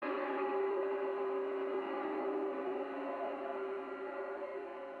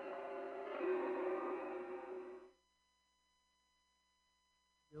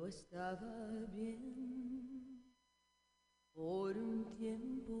estaba bien por un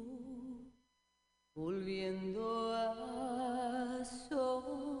tiempo, volviendo a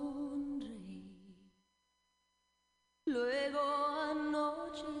sonreír. Luego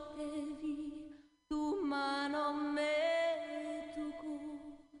anoche te vi, tu mano me tocó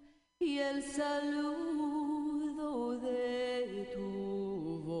y el saludo de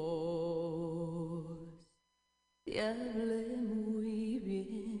tu voz. Te hablé muy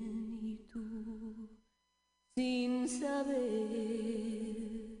bien y tú, sin saber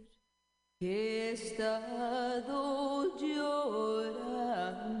que he estado llorando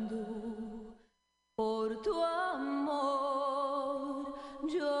por tu amor,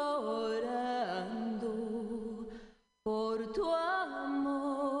 llorando por tu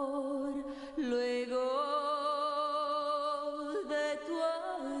amor. Luego de tu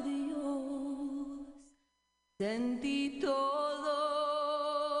adiós sentí todo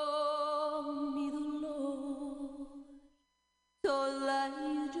mi dolor, sola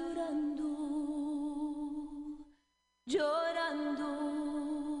y llorando, llorando,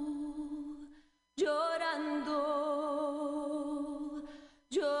 llorando,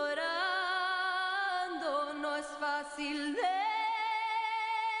 llorando. No es fácil de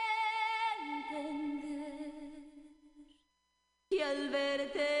entender y al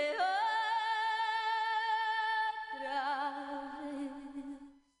verte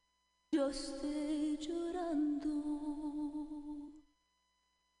yo estoy llorando.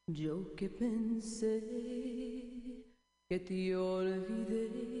 Yo que pensé que te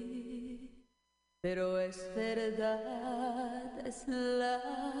olvidé, pero es verdad, es la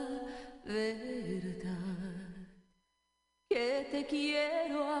verdad, que te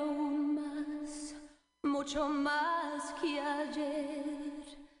quiero aún más, mucho más que ayer.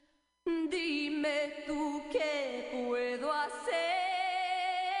 Dime tú qué puedo hacer.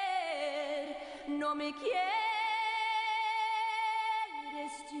 No me quieres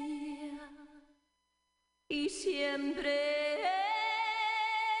ya y siempre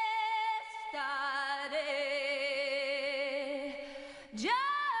estaré llorando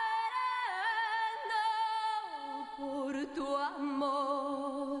por tu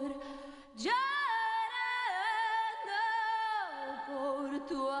amor, llorando por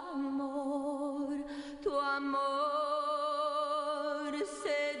tu amor, tu amor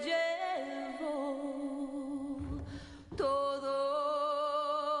se llevó todo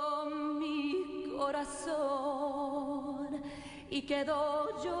mi corazón y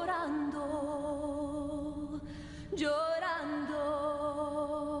quedó llorando, llorando,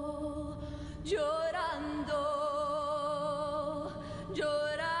 llorando,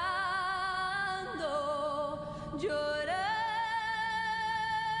 llorando, llorando.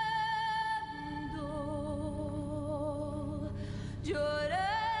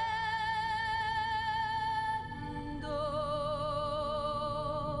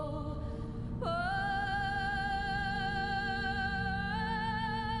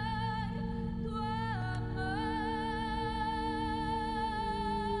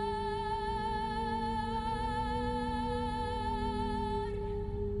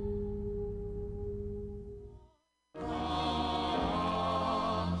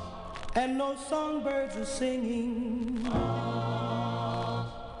 And no songbirds are singing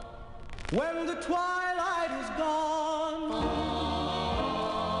when the twilight is gone.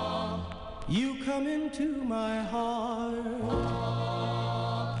 You come into my heart,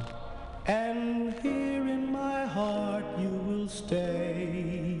 and here in my heart you will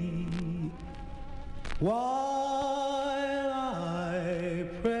stay while I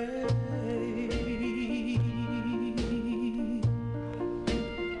pray.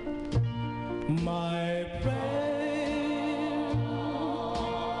 My prayer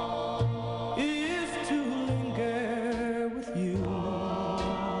is to linger with you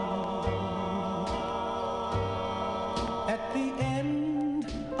at the end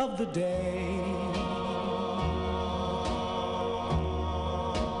of the day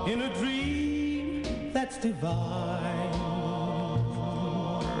in a dream that's divine.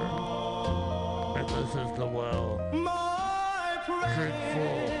 And this is the well. My prayer. Drink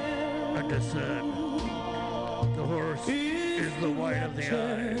full. Descend. The horse is the white of the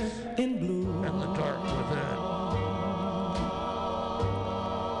eyes in blue and the dark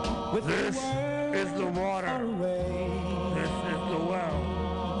within. This is the water. This is the well.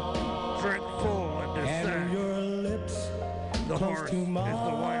 Drink full and descend. And your lips the horse is the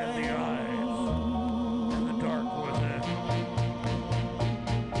white of the eyes and the dark within.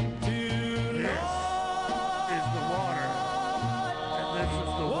 This is the water and this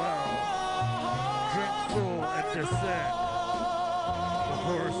is the well. Drink full and descend. The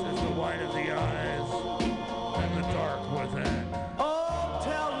horse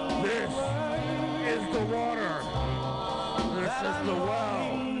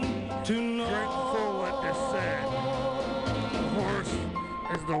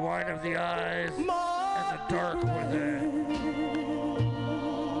white of the eyes and the dark within.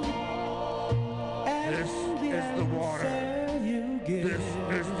 This is the water. This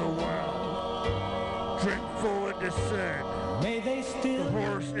is the well. Drink full and descend. May they still The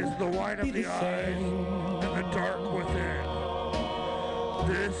horse is the white of the eyes and the dark within.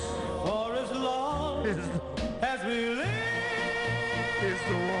 This for as long is as we live.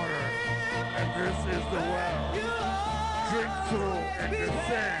 the water, and this is the well. Drink full and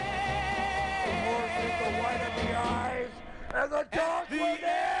descend. The horse is the white of the eyes and the dark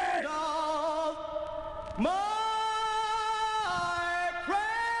within. My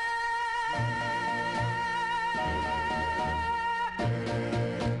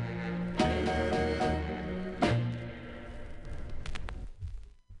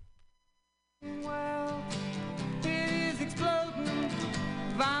Well, it is exploding,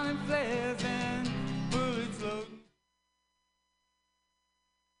 violent flares and bullets loading.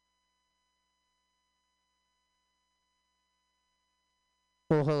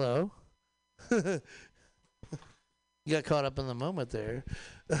 Well, hello. You got caught up in the moment there.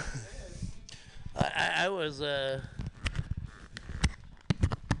 I was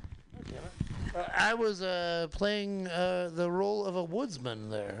playing the role of a woodsman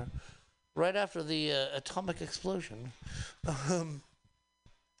there, right after the atomic explosion.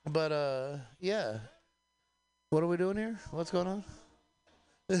 Yeah. What are we doing here? What's going on?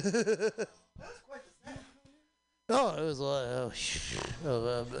 Oh, it was a lot.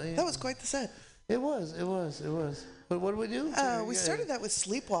 That was quite the set. It was. But what did we do? We started that with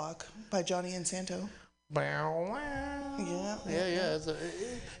Sleepwalk by Johnny and Santo. Yeah.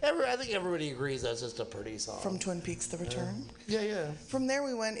 I think everybody agrees that's just a pretty song. From Twin Peaks: The Return. Yeah. From there,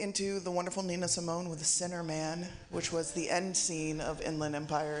 we went into the wonderful Nina Simone with The Sinner Man, which was the end scene of Inland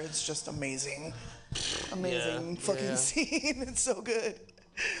Empire. It's just amazing. Amazing fucking scene. It's so good.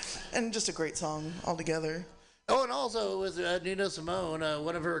 And just a great song altogether. Oh, and also with Nina Simone,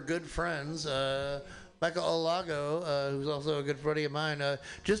 one of her good friends, Michael Olago, who's also a good buddy of mine,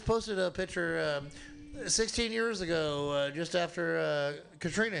 just posted a picture 16 years ago, just after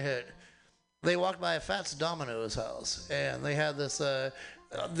Katrina hit. They walked by a Fats Domino's house, and they had this.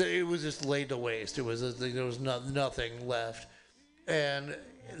 It was just laid to waste. It was there was nothing left, and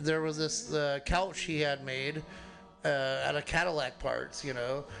there was this couch he had made out of Cadillac parts, and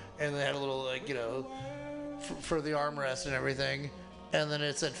they had a little for the armrest and everything, and then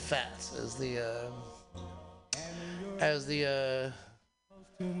it said Fats as the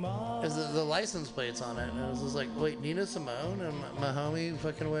license plates on it, and it was just like, wait, Nina Simone and my homie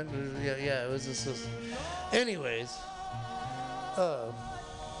fucking went, yeah, it was just this. Anyways, I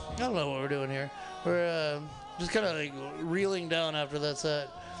don't know what we're doing here. We're just kind of like reeling down after that set.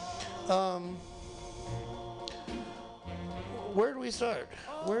 Where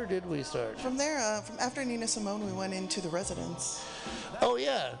did we start? From there, from after Nina Simone, we went into The Residents. Oh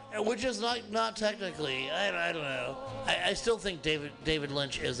yeah, which is not technically. I don't know. I still think David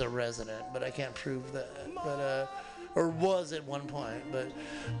Lynch is a resident, but I can't prove that. But or was at one point. But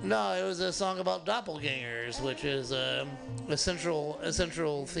no, it was a song about doppelgangers, which is a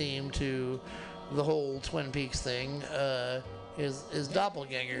central theme to the whole Twin Peaks thing. Is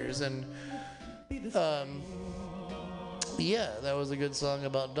doppelgangers, and yeah, that was a good song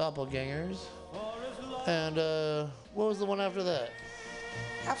about doppelgangers. And what was the one after that?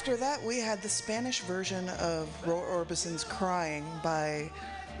 After that, we had the Spanish version of Roy Orbison's Crying by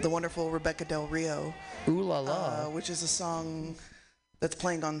the wonderful Rebecca Del Rio. Ooh la la. Which is a song that's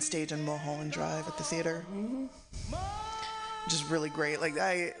playing on stage in Mulholland Drive at the theater. Mm-hmm. Just really great. Like,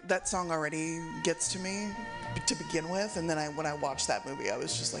 that song already gets to me to begin with, and then when I watched that movie, I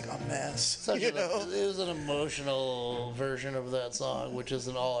was just like a mess. It was an emotional version of that song, which is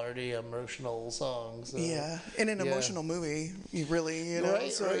an already emotional song. So. Yeah, in an emotional movie, you really,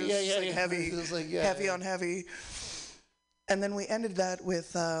 right, so right, it's like heavy, it's like, heavy on heavy. And then we ended that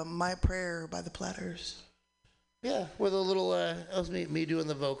with My Prayer by the Platters. Yeah, with a little, that was me doing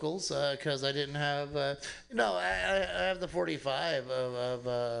the vocals, because I didn't have, I have the 45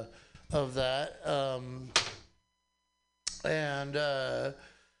 of that, and that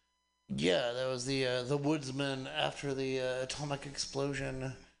was the woodsman after the atomic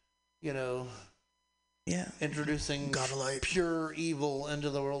explosion, introducing pure evil into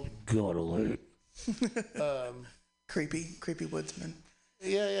the world. Gotta light. Creepy woodsman.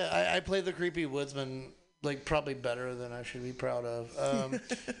 Yeah, I played the creepy woodsman like probably better than I should be proud of.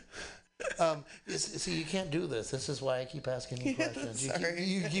 See, you can't do this. This is why I keep asking you questions. Sorry.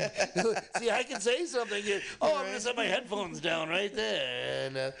 You keep, see, I can say something. I'm going to set my headphones down right there.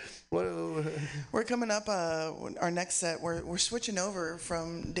 And We're coming up. Our next set, we're switching over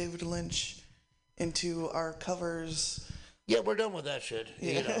from David Lynch into our covers. Yeah, we're done with that shit.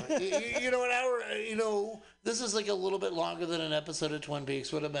 Yeah. You know, an hour. This is like a little bit longer than an episode of Twin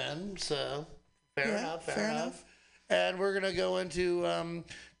Peaks would have been. So fair enough. And we're gonna go into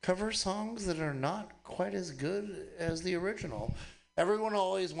cover songs that are not quite as good as the original. Everyone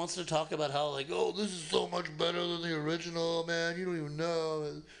always wants to talk about how, like, oh, this is so much better than the original, man. You don't even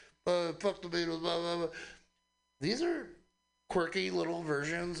know. Fuck the Beatles, blah, blah, blah. These are quirky little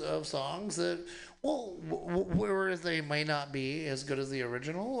versions of songs that, well, whereas they may not be as good as the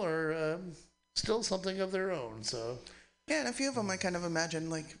original, are still something of their own. So. Yeah, and a few of them I kind of imagine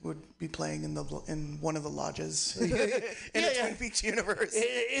like would be playing in one of the lodges in the Twin Peaks universe.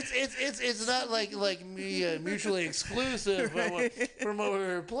 It's not like mutually exclusive from what we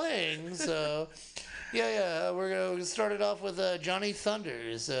were playing. So we're gonna start it off with Johnny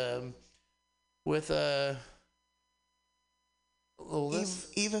Thunders with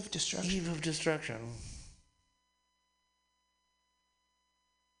Eve of Destruction. Eve of Destruction.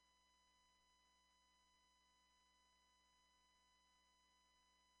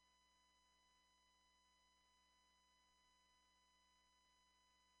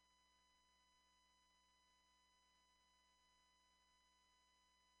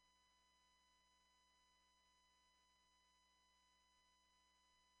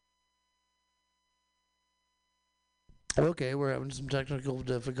 Okay, we're having some technical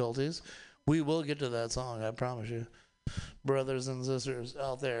difficulties. We will get to that song, I promise you. Brothers and sisters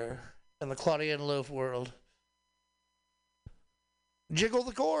out there in the Claudia and Loaf world. Jiggle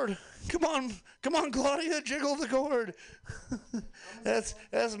the cord. Come on, Claudia, jiggle the cord. that's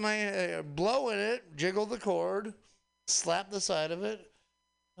my blowing it. Jiggle the cord. Slap the side of it.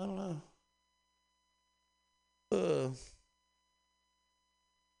 I don't know.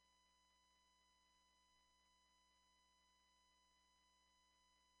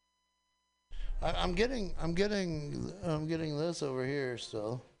 I'm getting this over here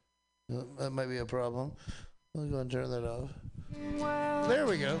still. That might be a problem. Let me go and turn that off. Well, there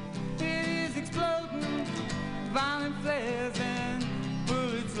we go. It is exploding, violent flares and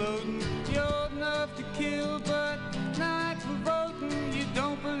bullets loading. You're old enough to kill, but not provoking. You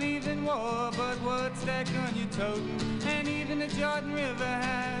don't believe in war, but what's that gun you're toting? And even the Jordan River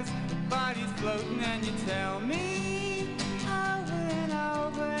has bodies floating, and you tell me over and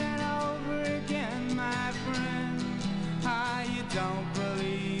over and over again, my friend, how you don't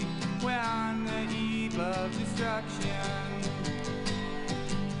believe we're on the eve of destruction.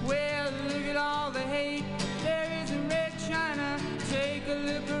 Well, look at all the hate there is in Red China. Take a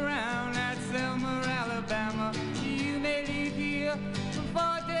look around at Selma, Alabama. You may leave here for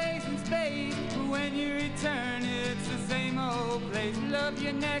 4 days in space, but when you return, it's the same old place. Love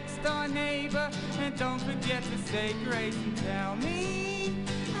your next door neighbor, and don't forget to say grace. And tell me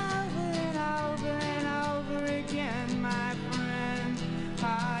over and over and over again, my friend,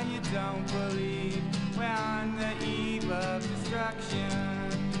 how you don't believe we're on the eve of destruction.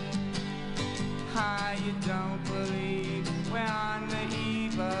 How you don't believe we're on the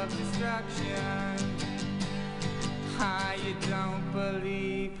eve of destruction. How you don't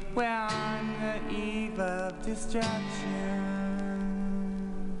believe we're on the eve of destruction.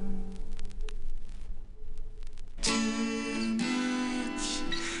 Too much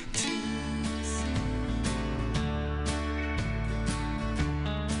to say.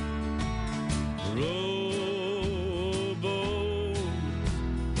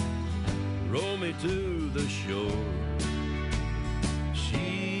 Row me to the shore.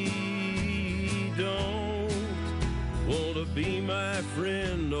 She don't want to be my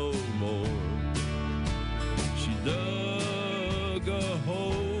friend no more. She dug a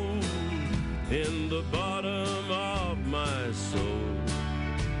hole in the bottom of my soul.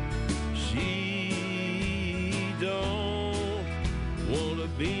 She don't want to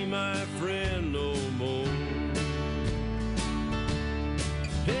be my friend no more.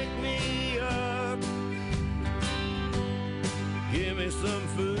 Pick me up, give me some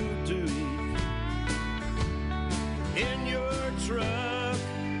food to eat. In your truck,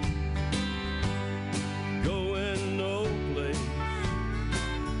 going no place.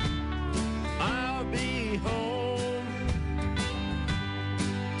 I'll be home,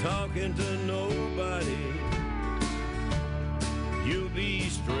 talking to nobody. You'll be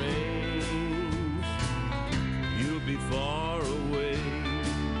strange, you'll be far away.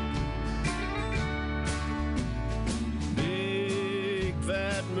 Big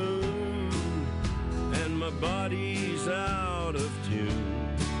fat moon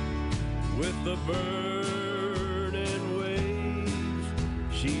with the burning waves.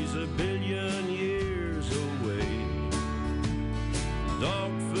 She's a billion years away.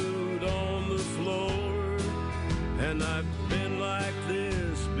 Dog food on the floor, and I've been like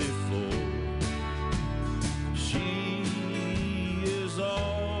this before. She is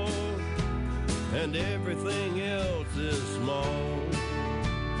all, and everything else is small.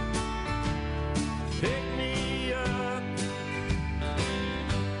 Pick me up,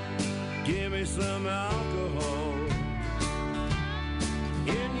 give me some alcohol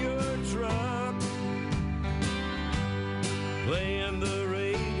in your truck, playing the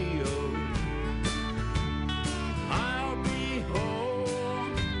radio. I'll be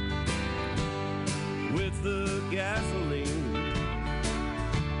home with the gasoline.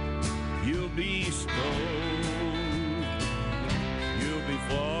 You'll be stoned, you'll be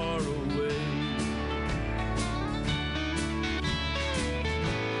far away.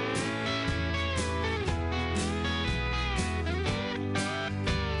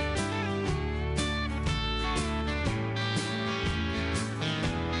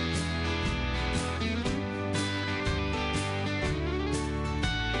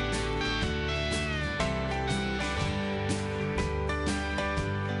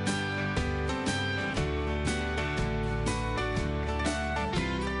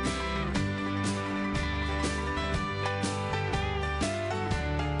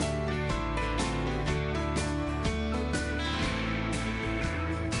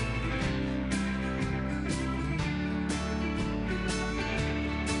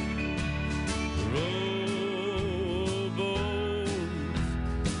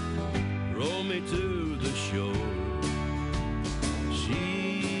 To the shore.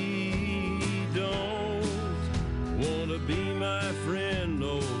 She don't wanna be my friend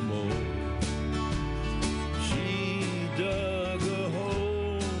no more. She dug a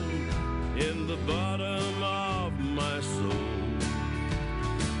hole in the bottom of my soul.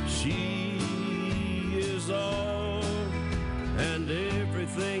 She is all, and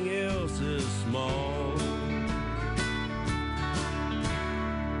everything else is small.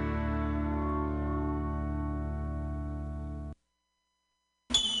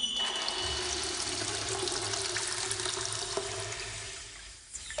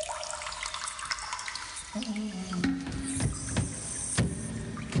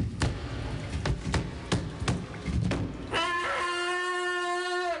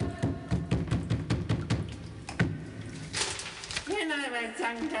 When I was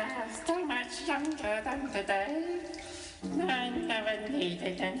younger, so much younger than today, I never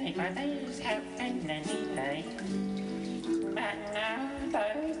needed anybody's help in any way. But now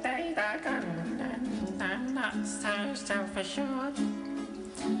those days are gone, and I'm not so self-assured.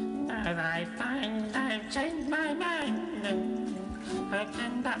 Now I find I've changed my mind and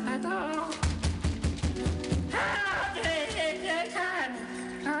opened up the door. Help me if you can,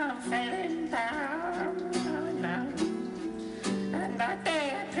 I'm feeling down, oh no. And I do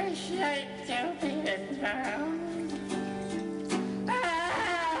appreciate you being around.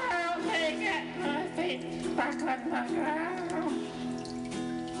 Help me get my feet back on the ground.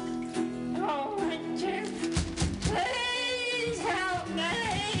 Oh, would you please help me?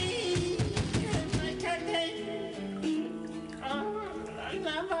 I can't. Oh, I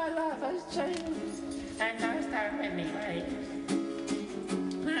know my love has changed, and there's so many ways.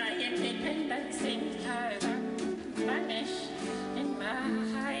 My independence seems to vanish in my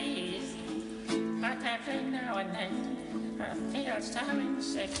eyes, but every now and then I feel so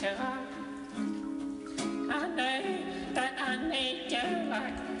insecure. I know that I need you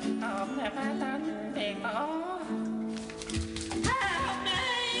like I've never done before. Help me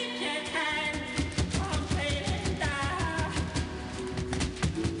if you can, I'm feeling down.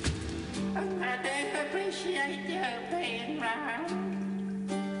 And I do appreciate you being round.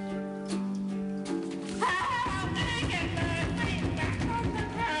 Help me get my feet back on the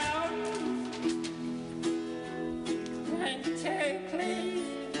ground. And you please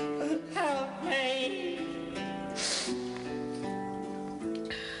help me.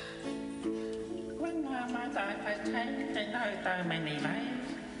 When my life has changed in so many ways,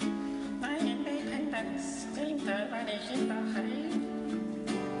 my independence seems to vanish in the haze.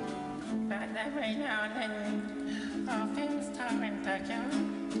 But every now and then I feel so insecure.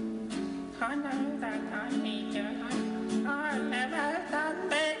 I know that I need you like I've never done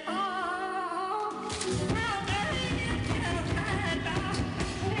before. Help me if you can,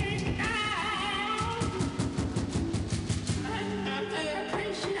 please now. And I do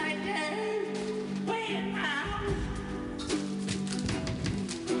appreciate you being around.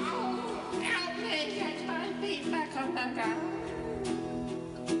 Oh, help me get my feet back on the ground.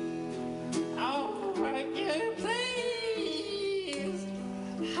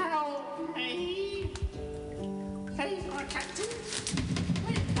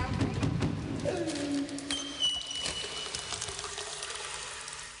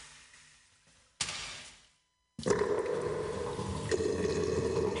 Hey,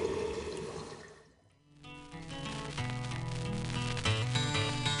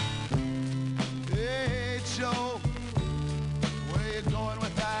 Joe, where you going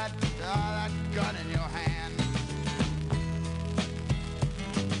with that gun in your hand?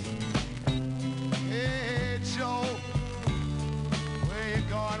 Hey, Joe, where you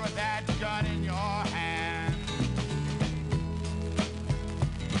going with that gun in your hand?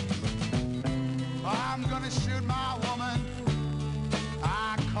 I'm gonna shoot my woman.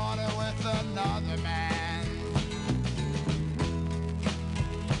 I caught her with another man.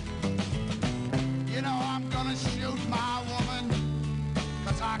 You know I'm gonna shoot my woman,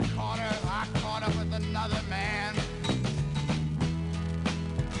 'cause I caught her with another man.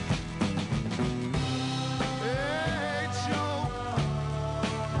 Hey, Joe,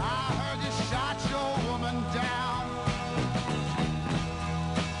 I heard you shot your woman down.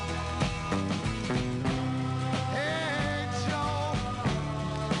 Hey, Joe,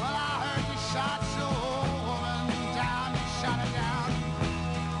 well, I heard you shot your woman down. You shot her down.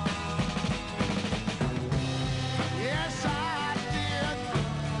 Yes, I did.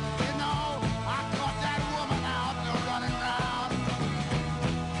 You know, I caught that woman out there running around.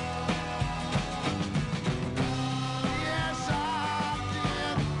 Yes, I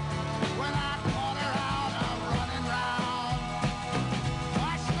did. When I caught her out running around.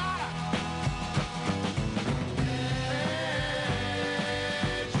 I shot her.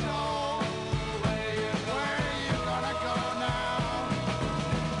 Hey, Joe, where you gonna go now?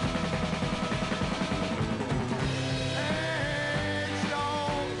 Hey, Joe,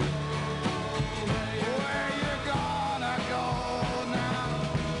 where you gonna go now?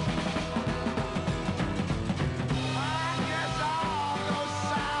 I guess I'll go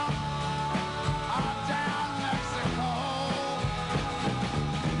south or down Mexico.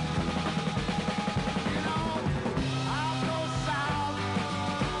 You know, I'll go south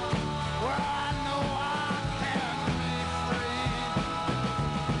where I know I can be free.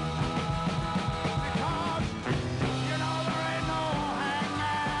 Because, you know, there ain't no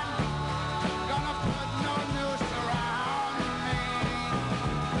hangman gonna put no noose around me.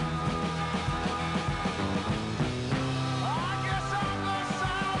 I guess I'll go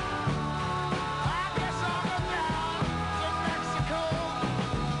south. I guess I'll go down to Mexico.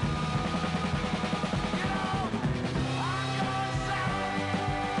 You know, I'm going south,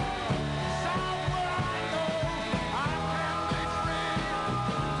 south where I know I can be free.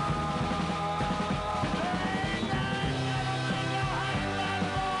 There ain't no hangman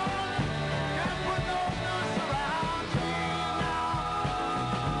can put no noose around me now.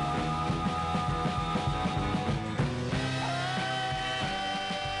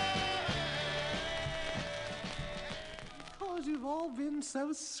 'Cause you've all been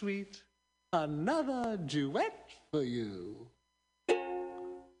so sweet. Another duet for you.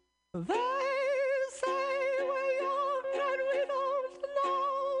 They say we're young and we don't know.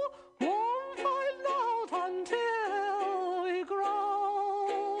 Won't find out until we grow.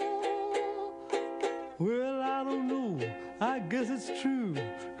 Well, I don't know. I guess it's true.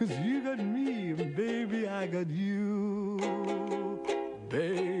 'Cause you got me, and baby, I got you.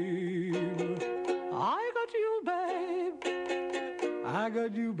 Babe, I got you, babe. I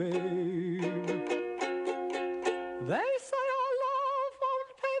got you, babe. They say our love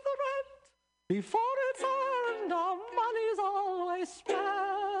won't pay the rent before it's earned. Our money's always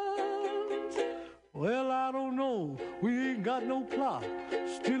spent. Well, I don't know. We ain't got no plot.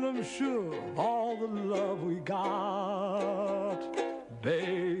 Still, I'm sure of all the love we got.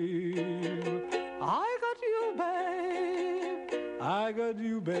 Babe, I got you, babe. I got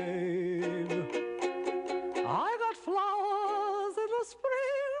you, babe. I got flowers in the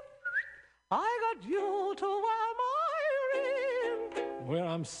spring. I got you to wear my ring. When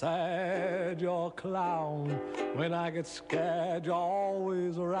I'm sad, you're a clown. When I get scared, you're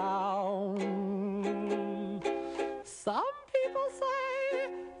always around. Some people say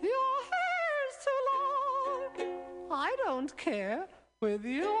your hair's too long. I don't care. With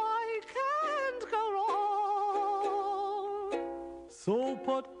you, I can't go wrong. So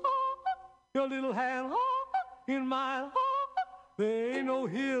put your little hand in mine. There ain't no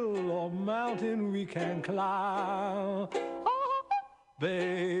hill or mountain we can climb.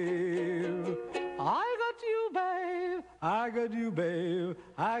 Babe, I got you, babe. I got you, babe.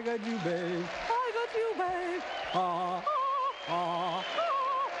 I got you, babe. I got you, babe. Oh,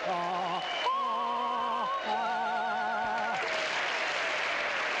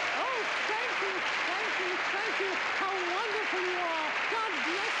 thank you, thank you, thank you. How wonderful you are. God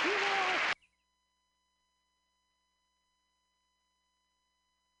bless you all.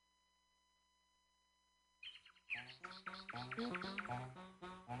 Horse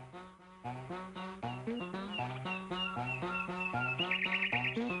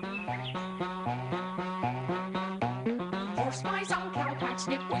mice on cowpats,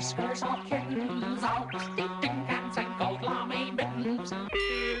 snip whiskers on kittens, all steeping cans and gold lame mittens.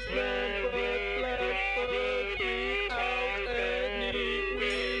 Is that but without any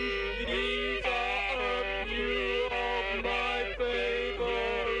wings? These are a few of my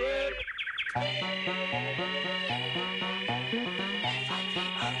favorite.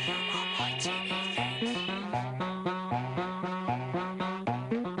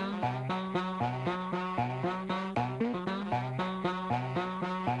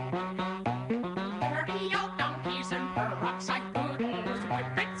 Dirty old donkeys and peroxide poodles,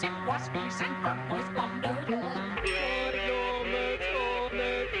 whippets and waspies and purples blondoodles. Ornaments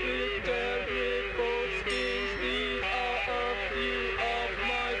ornate with terrible skins. These are a few of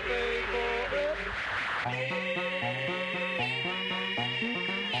my favorite.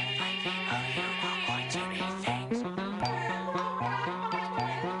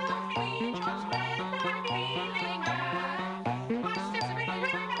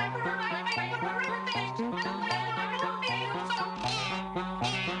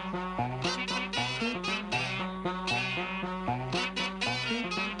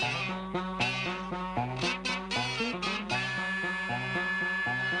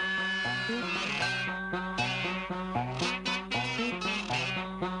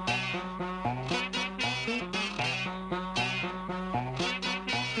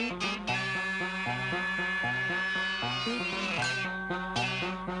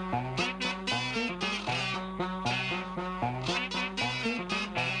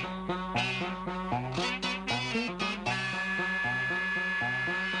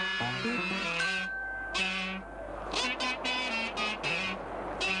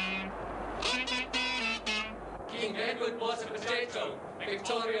 King Edward was a potato,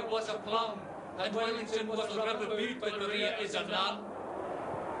 Victoria was a plum, and Wellington was a rubber boot, but Maria is a nun.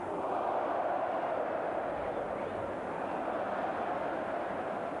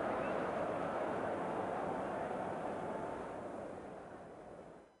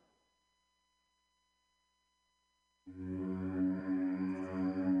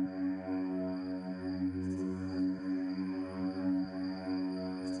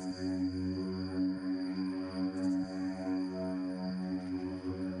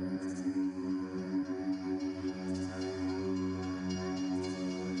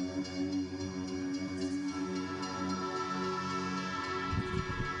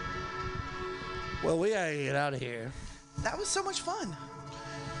 Well, we gotta get out of here. That was so much fun.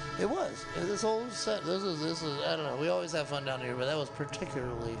 It was. This whole set. This is. I don't know. We always have fun down here, but that was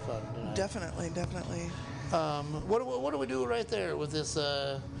particularly fun tonight. Definitely. What do we do right there with this?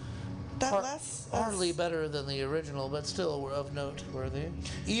 Hardly better than the original, but still of noteworthy.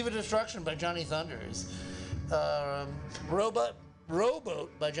 Even Destruction by Johnny Thunders.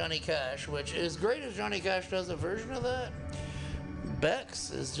 Rowboat by Johnny Cash, which is great as Johnny Cash does a version of that. Bex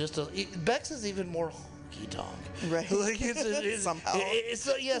is even more honky tonk. Right. Like it's somehow.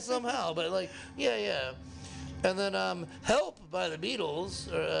 Somehow, but like yeah. And then Help by the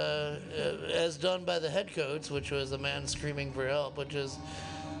Beatles, as done by the Headcoats, which was a man screaming for help, which is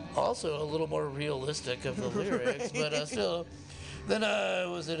also a little more realistic of the lyrics, but still. Then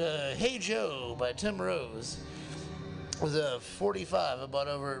was it Hey Joe by Tim Rose. It was a 45 I bought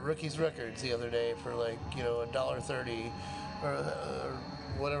over at Rookie's Records the other day for like, $1.30 or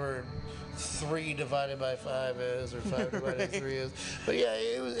whatever 3 divided by 5 is, or 5 divided by 3 is. But yeah,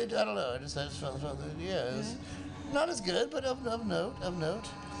 I don't know. I just felt that, it was not as good, but of note.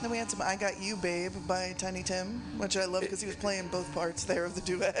 Then we had some I Got You, Babe by Tiny Tim, which I love because he was playing both parts there of the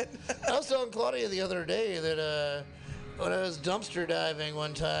duet. I was telling Claudia the other day that when I was dumpster diving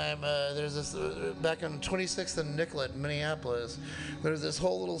one time, there's this, back on 26th and Nicollet, Minneapolis, there's this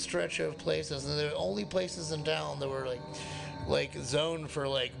whole little stretch of places, and they're the only places in town that were like zoned for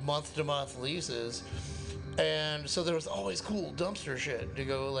like month-to-month leases. And so there was always cool dumpster shit to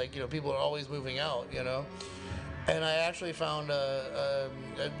go, people are always moving out, And I actually found I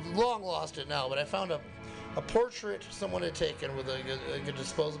long lost it now, but I found a portrait someone had taken with a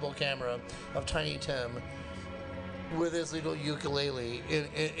disposable camera of Tiny Tim with his little ukulele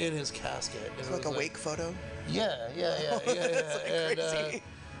in his casket. It's like a wake photo? Yeah. That's crazy.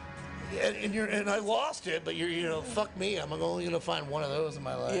 And I lost it, but fuck me, I'm only gonna find one of those in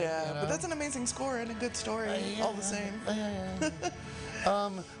my life. Yeah, but that's an amazing score and a good story, all the same.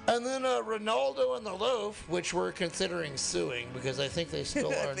 And then Ronaldo and the Loaf, which we're considering suing because I think they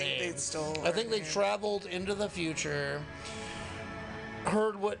stole our name. They stole. I think they traveled into the future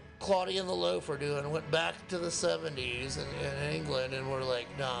heard what Claudia and the Loaf are doing, went back to the 70s in England, and we're like,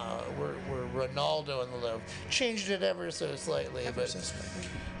 nah, we're Ronaldo and the Loaf. Changed it ever so slightly, but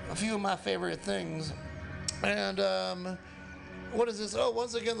a few of my favorite things. And what is this? Oh,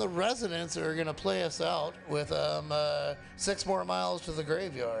 once again, the Residents are going to play us out with 6 More Miles to the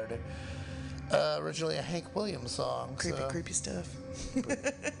Graveyard. Originally a Hank Williams song. Creepy stuff.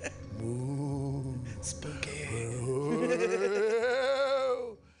 Spooky.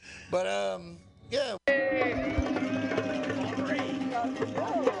 But, yeah.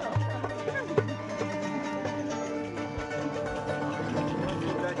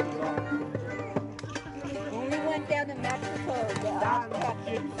 When we went down to Mexico, the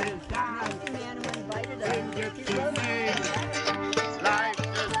man who invited us, he wrote Life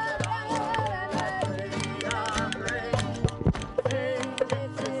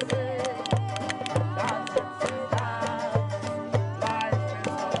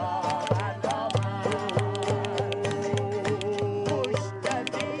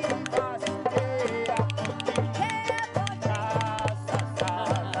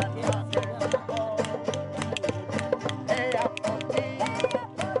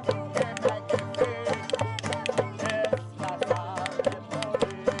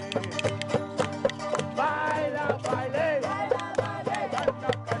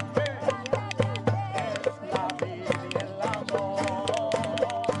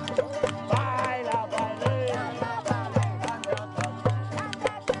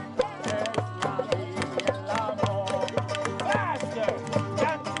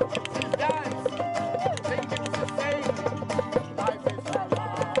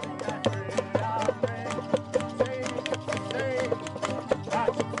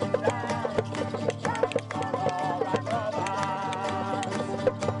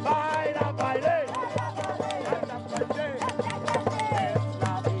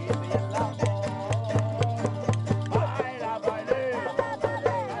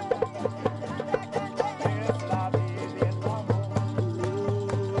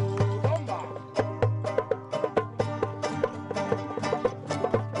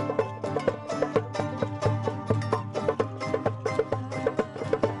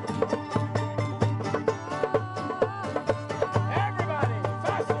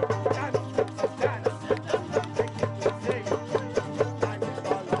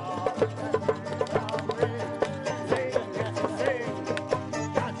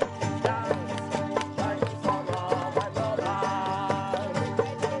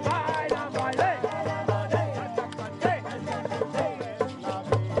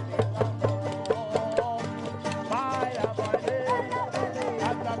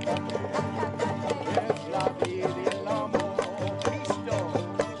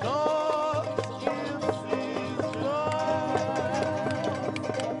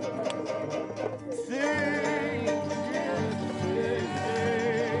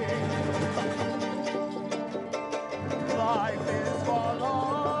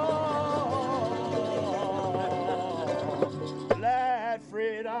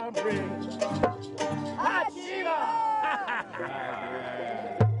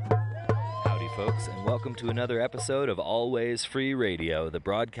folks, and welcome to another episode of Always Free Radio, the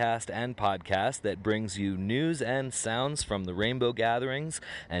broadcast and podcast that brings you news and sounds from the Rainbow Gatherings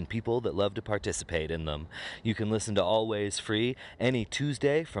and people that love to participate in them. You can listen to Always Free any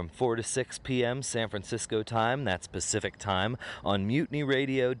Tuesday from 4 to 6 p.m. San Francisco time, that's Pacific time, on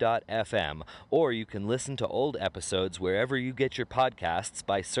MutinyRadio.fm, or you can listen to old episodes wherever you get your podcasts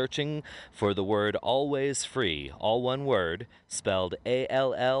by searching for the word Always Free, all one word, spelled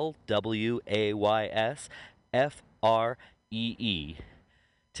ALLWAYSFREE.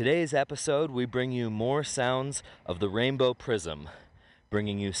 Today's episode, we bring you more sounds of the Rainbow Prism,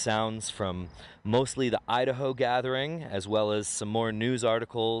 bringing you sounds from mostly the Idaho Gathering, as well as some more news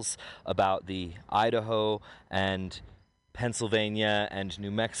articles about the Idaho and Pennsylvania and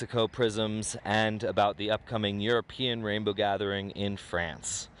New Mexico prisms, and about the upcoming European Rainbow Gathering in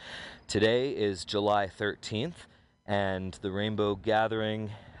France. Today is July 13th, and the Rainbow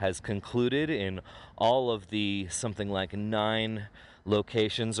Gathering has concluded in all of the something like 9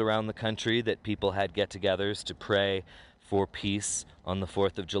 locations around the country that people had get-togethers to pray for peace on the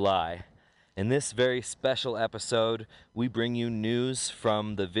 4th of July. In this very special episode, we bring you news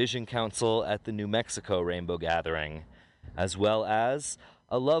from the Vision Council at the New Mexico Rainbow Gathering, as well as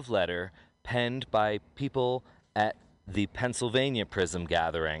a love letter penned by people at the Pennsylvania Prism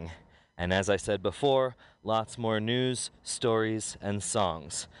Gathering. And as I said before, lots more news, stories, and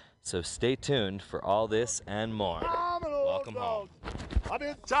songs. So stay tuned for all this and more. Welcome home. I've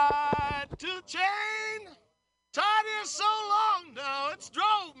been tied to the chain Tied here so long now, it's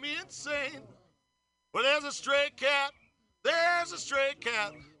drove me insane. Well, there's a stray cat,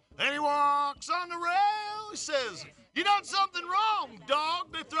 and he walks on the rail. He says, you done something wrong,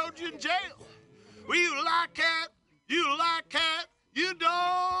 dog. They throwed you in jail. Well, you like cat, you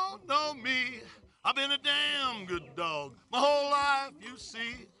don't know me. I've been a damn good dog my whole life, you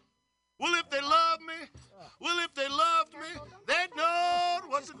see. Well, if they loved me, they'd know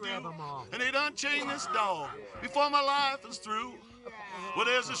what to do. And they'd unchain this dog before my life is through. Well,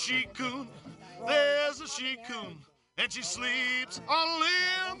 there's a she-coon, and she sleeps on a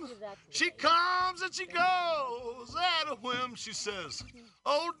limb. She comes and she goes at a whim. She says,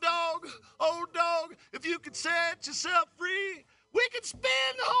 oh dog, if you could set yourself free, we could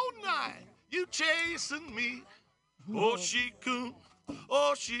spend the whole night, you chasing me. Oh, she-coon,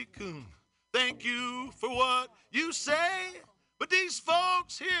 thank you for what you say. But these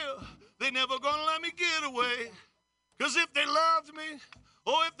folks here, they never gonna let me get away. 'Cause if they loved me,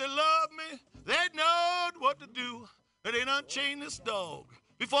 they'd know what to do. And they'd unchain this dog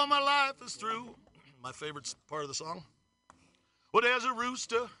before my life is through. My favorite part of the song. Well, there's a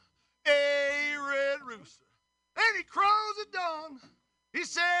rooster, a red rooster, and he crows at dawn. He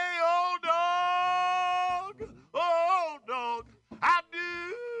say, oh dog, how do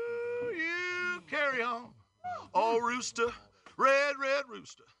you carry on? Oh, rooster, red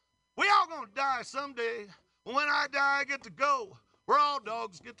rooster, we all gonna die someday. When I die, I get to go where all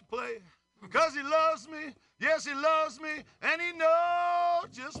dogs get to play. 'Cause he loves me, yes, he loves me, and he knows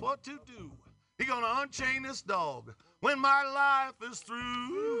just what to do. He gonna unchain this dog when my life is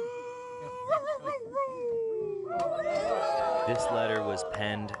through. This letter was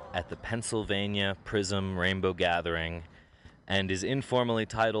penned at the Pennsylvania Prism Rainbow Gathering and is informally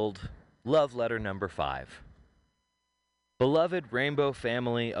titled Love Letter Number 5. Beloved rainbow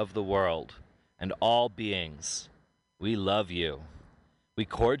family of the world and all beings, we love you. We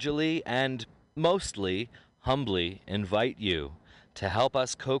cordially and mostly humbly invite you to help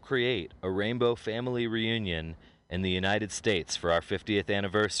us co-create a rainbow family reunion in the United States for our 50th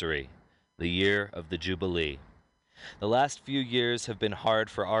anniversary, the year of the Jubilee. The last few years have been hard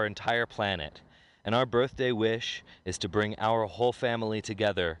for our entire planet, and our birthday wish is to bring our whole family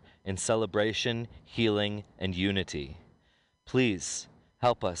together in celebration, healing, and unity. Please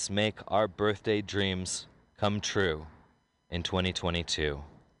help us make our birthday dreams come true in 2022.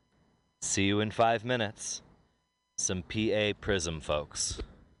 See you in 5 minutes. Some PA Prism folks.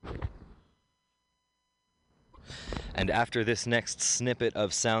 And after this next snippet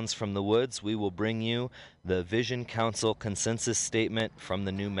of Sounds from the Woods, we will bring you the Vision Council consensus statement from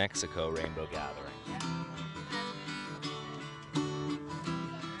the New Mexico Rainbow Gathering.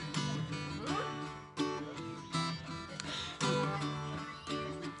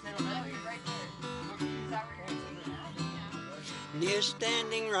 Near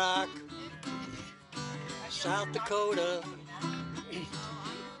Standing Rock, South Dakota,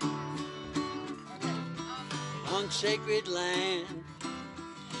 on sacred land,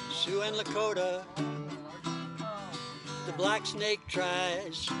 Sioux and Lakota, the Black Snake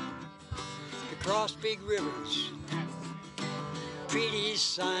tries to cross big rivers, treaties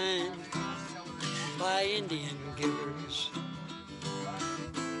signed by Indian givers.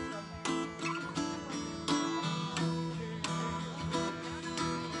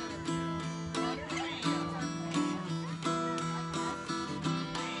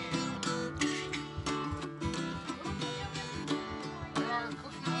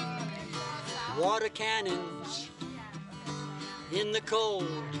 Water cannons in the cold,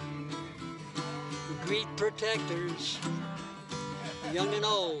 greet protectors, young and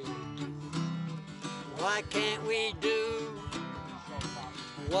old. Why can't we do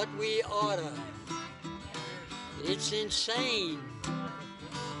what we oughta? It's insane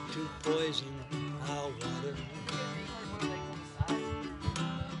to poison our water.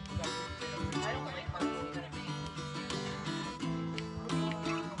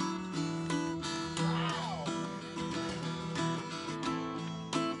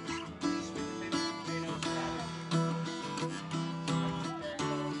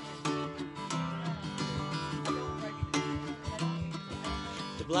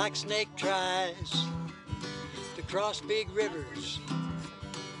 Black Snake tries to cross big rivers,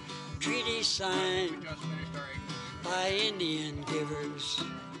 treaties signed by Indian givers.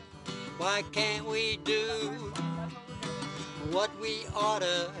 Why can't we do what we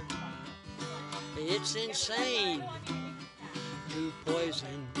oughta? It's insane to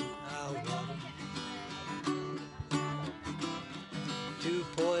poison our water, to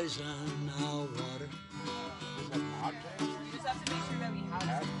poison our water. We just have to make sure that we have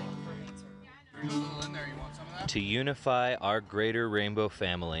something for answer. To unify our greater rainbow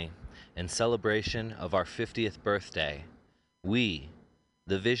family in celebration of our 50th birthday, we,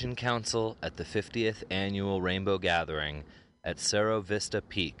 the Vision Council at the 50th Annual Rainbow Gathering at Cerro Vista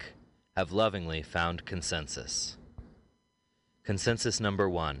Peak, have lovingly found consensus. Consensus number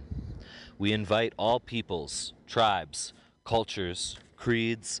 1. We invite all peoples, tribes, cultures,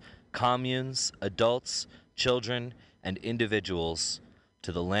 creeds, communes, adults, children, and individuals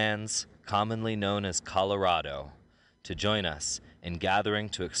to the lands commonly known as Colorado to join us in gathering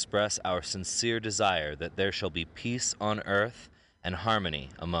to express our sincere desire that there shall be peace on earth and harmony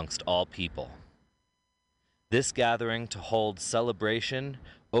amongst all people. This gathering to hold celebration,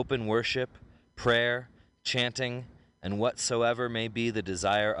 open worship, prayer, chanting, and whatsoever may be the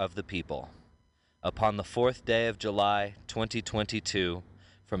desire of the people. Upon the 4th day of July, 2022,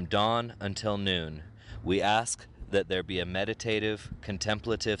 from dawn until noon, we ask that there be a meditative,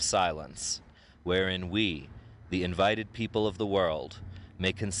 contemplative silence, wherein we, the invited people of the world,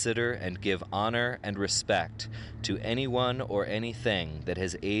 may consider and give honor and respect to anyone or anything that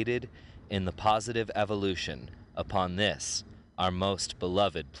has aided in the positive evolution upon this, our most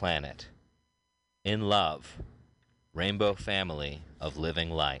beloved planet. In love, Rainbow Family of Living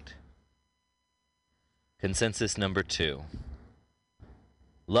Light. Consensus number 2.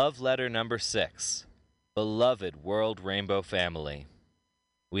 Love letter number 6. Beloved World Rainbow Family.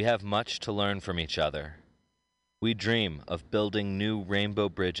 We have much to learn from each other. We dream of building new rainbow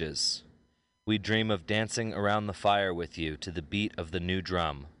bridges. We dream of dancing around the fire with you to the beat of the new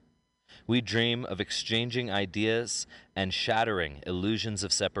drum. We dream of exchanging ideas and shattering illusions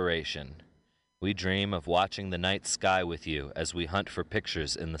of separation. We dream of watching the night sky with you as we hunt for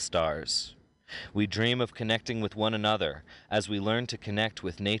pictures in the stars. We dream of connecting with one another as we learn to connect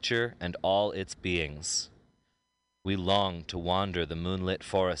with nature and all its beings. We long to wander the moonlit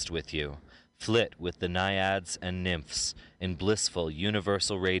forest with you, flit with the naiads and nymphs in blissful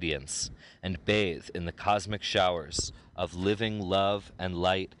universal radiance, and bathe in the cosmic showers of living love and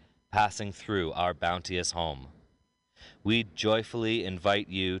light passing through our bounteous home. We joyfully invite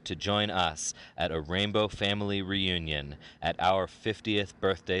you to join us at a Rainbow Family reunion at our 50th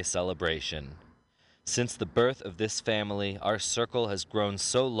birthday celebration. Since the birth of this family, our circle has grown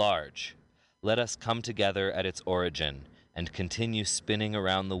so large. Let us come together at its origin and continue spinning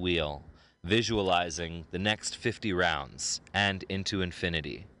around the wheel, visualizing the next 50 rounds and into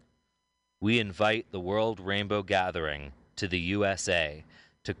infinity. We invite the World Rainbow Gathering to the USA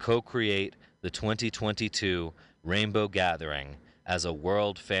to co-create the 2022 Rainbow Gathering as a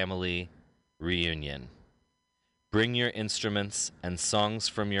World Family reunion. Bring your instruments and songs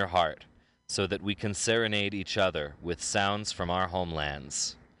from your heart so that we can serenade each other with sounds from our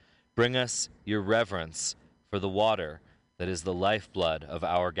homelands. Bring us your reverence for the water that is the lifeblood of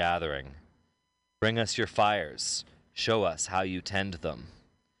our gathering. Bring us your fires. Show us how you tend them.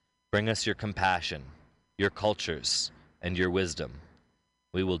 Bring us your compassion, your cultures, and your wisdom.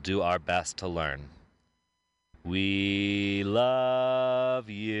 We will do our best to learn. We love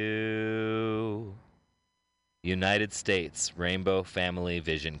you. United States Rainbow Family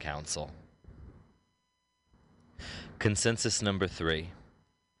Vision Council. Consensus number 3.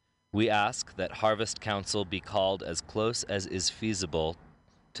 We ask that Harvest Council be called as close as is feasible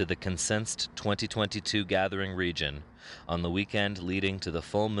to the consensed 2022 gathering region on the weekend leading to the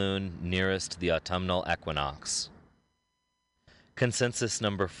full moon nearest the autumnal equinox. Consensus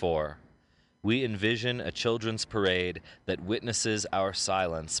number 4. We envision a children's parade that witnesses our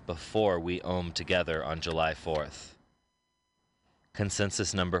silence before we ohm together on July 4th.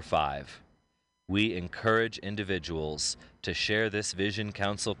 Consensus number 5. We encourage individuals to share this Vision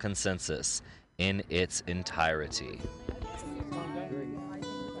Council consensus in its entirety.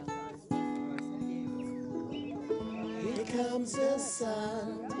 Here comes the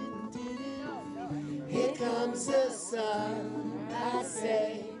sun. Here comes the sun. I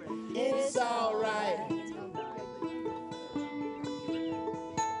say it's all right.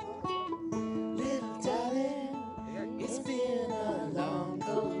 Little darling, it's been a long,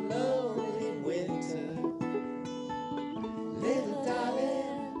 cold, lonely winter. Little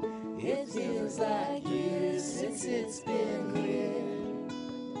darling, it feels like years since it's been here.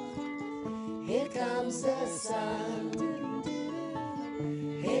 Here comes the sun.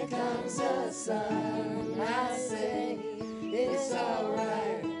 Here comes the sun. I say it's all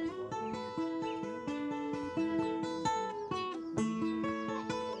right.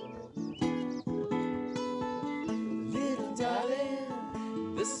 Little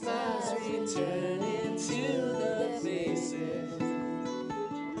darling, the smiles return into the faces.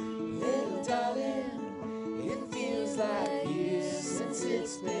 Little darling, it feels like years since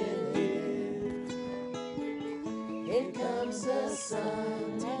it's been here.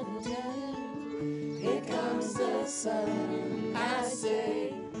 sun. Here comes the sun. I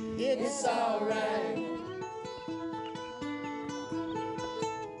say it's alright.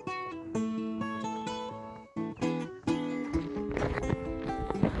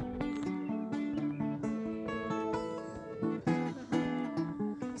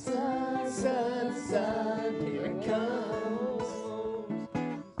 Sun, sun, sun, here it comes.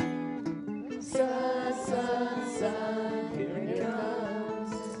 Sun, sun, sun, here it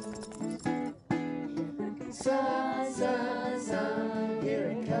comes. Sun, sun, sun,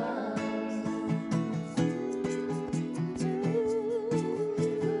 here it comes.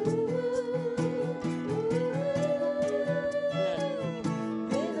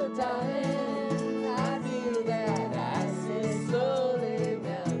 Little darling, I feel that ice is slowly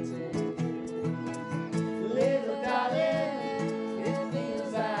melting. Little darling, it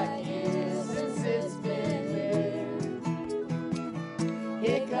feels like years since it's been here.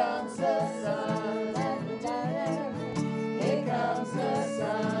 Here comes the sun, here comes the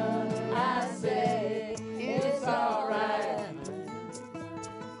sun. I say it's alright.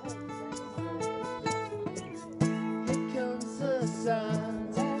 Here comes the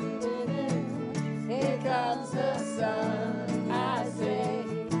sun, here comes the sun. I say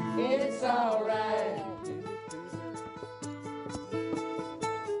it's alright.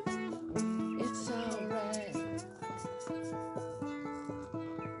 It's alright.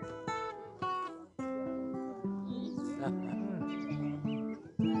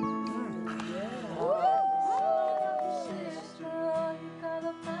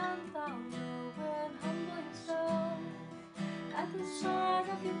 At the side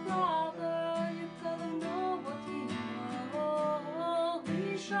of your brother, you gotta know what you know.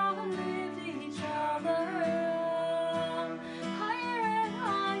 We shall lift each other higher and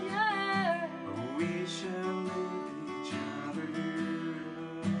higher. We shall lift each other.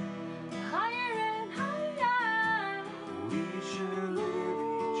 Higher and higher. We shall lift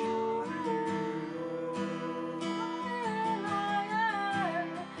each Higher and higher.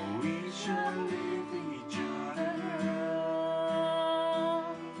 other. We shall lift each other.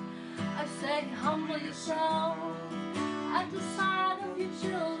 I say humble yourself at the side of your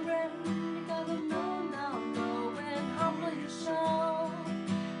children. You gotta know now, know and humble yourself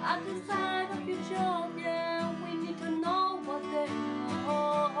at the side of your children. We need to know what they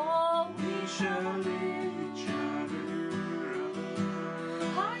know. We shall lift each other.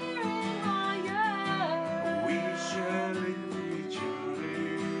 Higher and higher. We shall lift each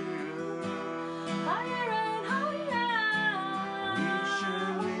other. Higher and higher. We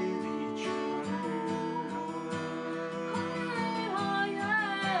shall lift each other. Higher and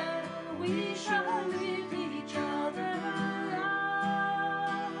higher.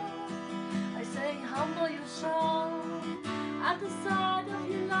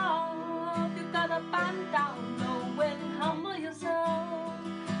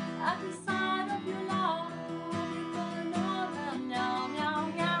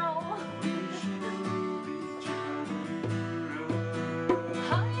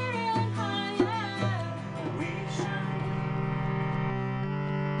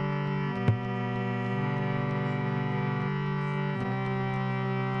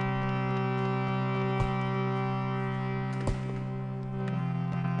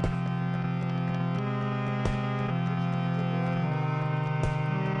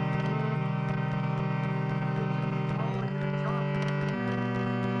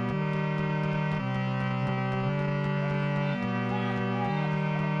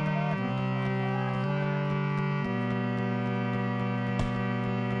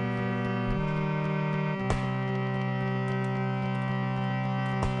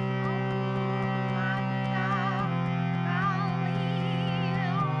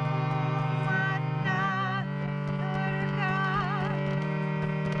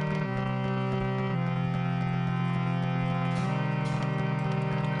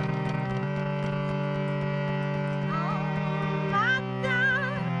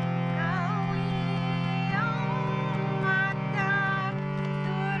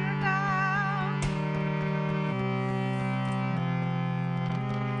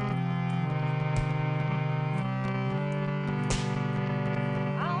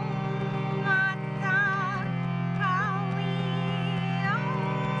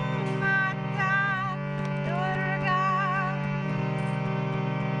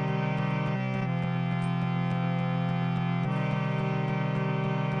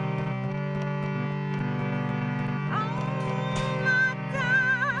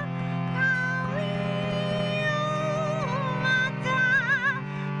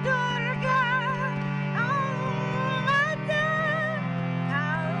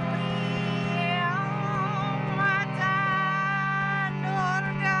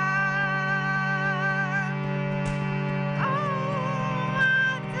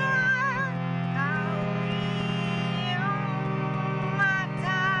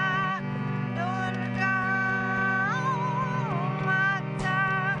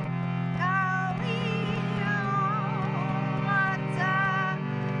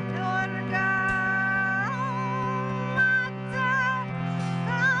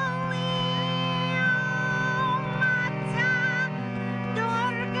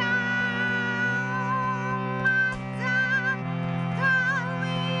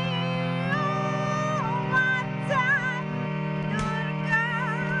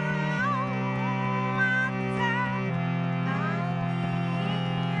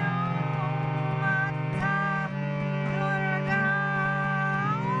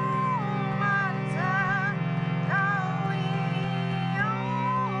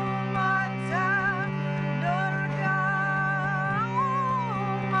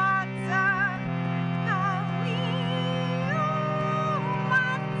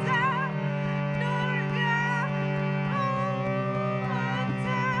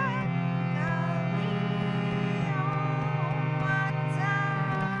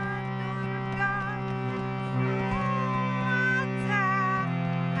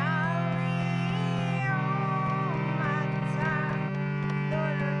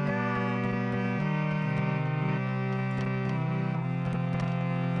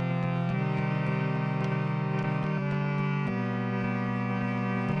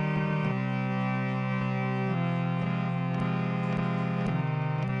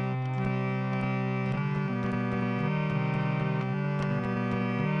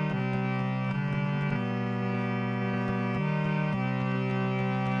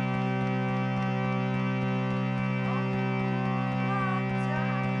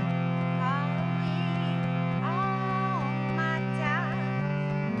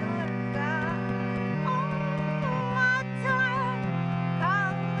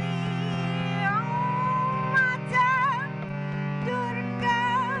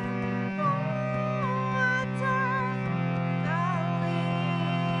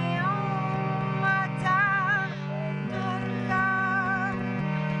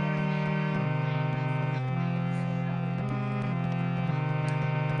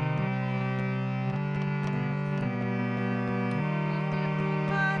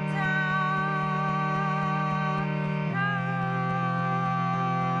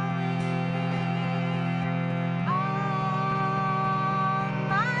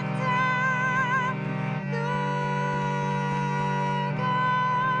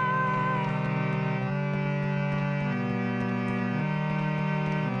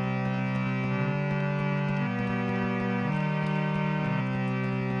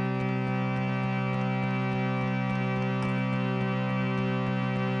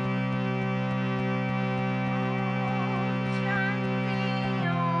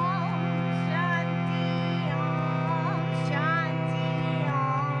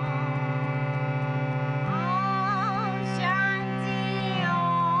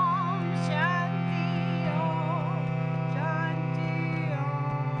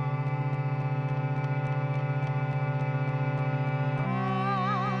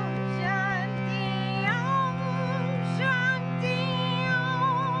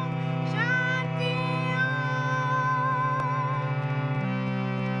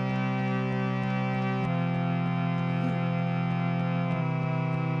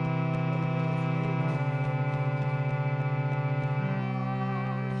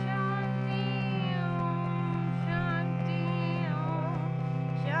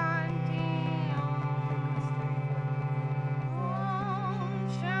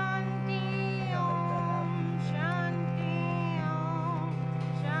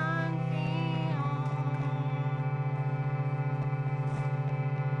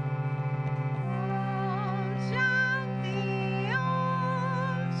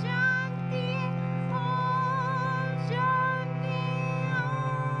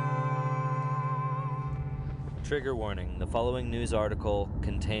 Trigger warning, the following news article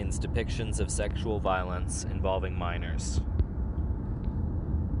contains depictions of sexual violence involving minors.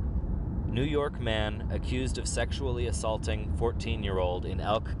 New York man accused of sexually assaulting 14-year-old in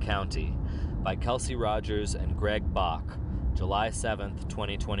Elk County by Kelsey Rogers and Greg Bach, July 7th,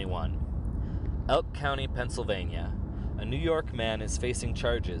 2021. Elk County, Pennsylvania. A New York man is facing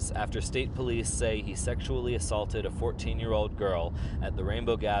charges after state police say he sexually assaulted a 14-year-old girl at the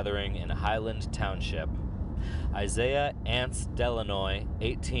Rainbow Gathering in Highland Township. Isaiah Ance Delanoy,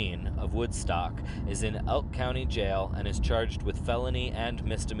 18, of Woodstock, is in Elk County Jail and is charged with felony and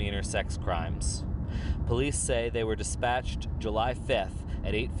misdemeanor sex crimes. Police say they were dispatched July 5th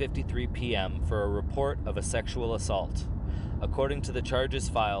at 8:53 p.m. for a report of a sexual assault. According to the charges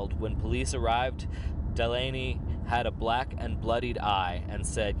filed, when police arrived, Delaney had a black and bloodied eye and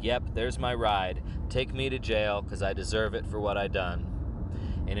said, "Yep, there's my ride. Take me to jail, 'cause I deserve it for what I done."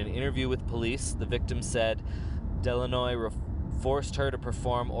 In an interview with police, the victim said Delanoy forced her to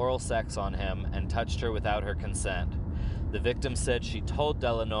perform oral sex on him and touched her without her consent. The victim said she told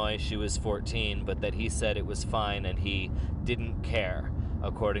Delanoy she was 14, but that he said it was fine and he didn't care,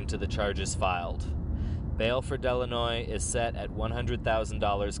 according to the charges filed. Bail for Delanoy is set at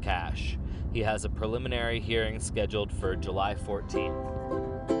 $100,000 cash. He has a preliminary hearing scheduled for July 14th.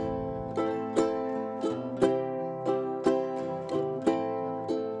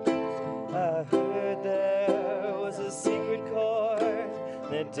 I heard there was a secret chord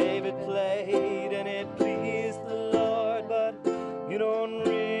that David played and it pleased the Lord, but you don't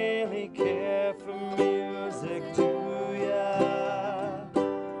really care for music, do ya?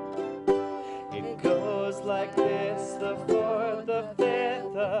 It goes like this, the fourth, the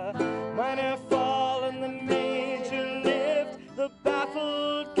fifth, the minor fall and the major lift, the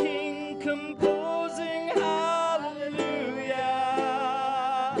baffled king composing hallelujah.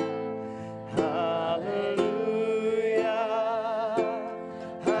 Hallelujah,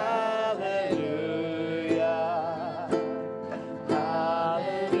 hallelujah,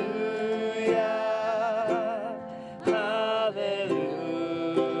 hallelujah, hallelujah.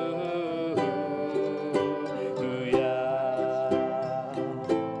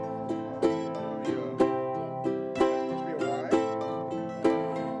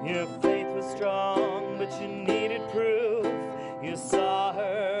 Your faith was strong, but you needed proof. You saw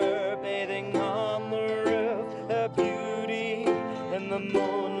her bathing on the roof, her beauty in the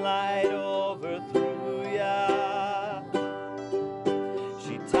moonlight overthrew ya.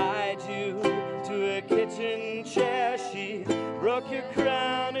 She tied you to a kitchen chair, she broke your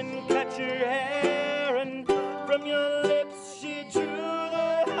crown and cut your hair, and from your lips she drew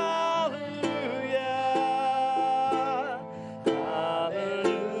the hallelujah. Hallelujah,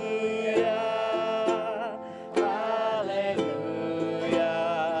 hallelujah,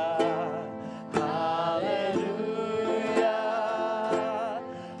 hallelujah,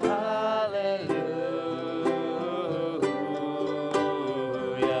 hallelujah.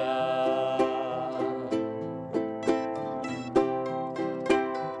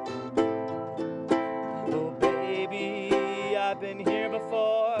 Oh baby, I've been here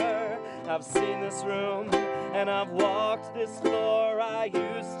before. I've seen this room and I've walked this floor. I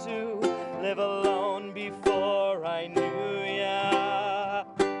used to live alone before I knew ya.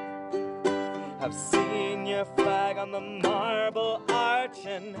 I've seen your flag on the marble arch,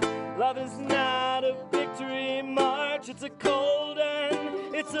 and love is not a victory march. It's a cold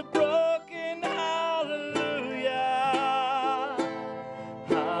and it's a broken hallelujah.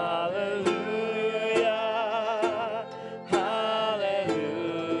 Hallelujah, hallelujah,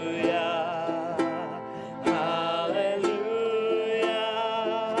 hallelujah,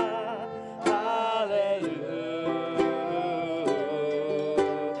 hallelujah.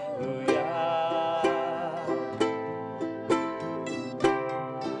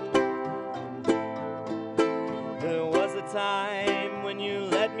 There was a time when you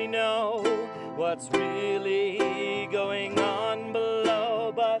let me know what's really going on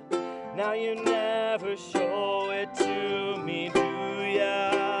below, but now you never show it to me, do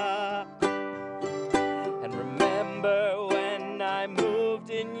ya? And remember when I moved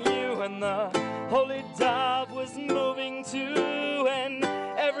in you and the holy dove was moving too, and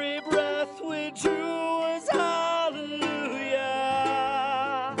every breath we drew was hallelujah.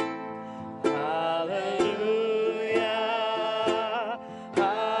 Hallelujah,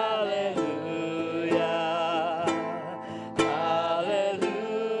 hallelujah, hallelujah,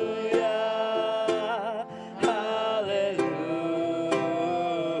 hallelujah.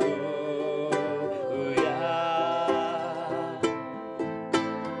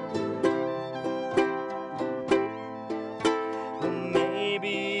 Well,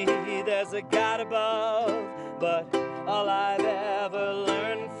 maybe there's a God above, but all I've ever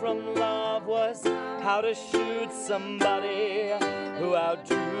learned from love was how to shoot somebody who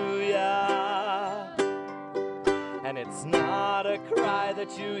outdrew ya. And it's not a cry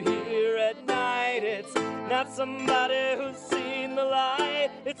that you hear at night, it's not somebody who's seen the light,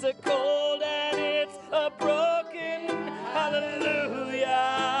 it's a cold and it's a broken hallelujah.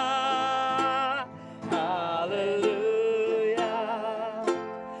 Hallelujah.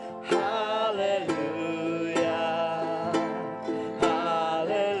 Hallelujah.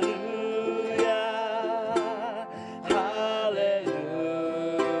 Hallelujah. Hallelujah.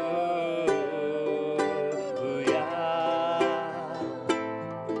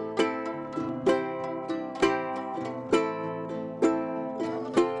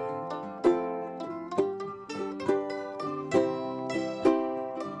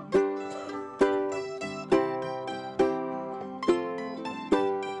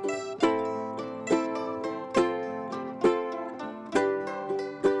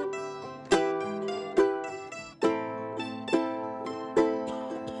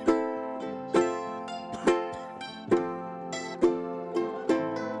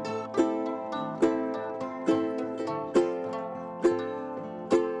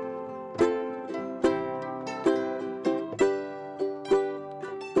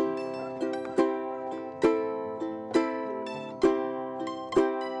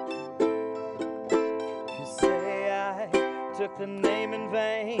 Took the name in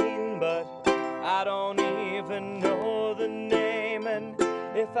vain, but I don't even know the name, and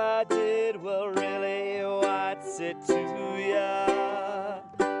if I did, well really, what's it to ya?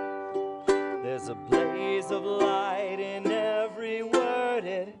 There's a blaze of light in every word,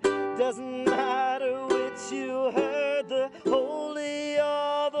 it doesn't matter which you heard, the holy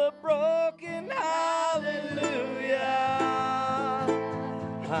or the broken, hallelujah.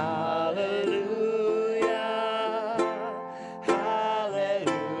 Hallelujah.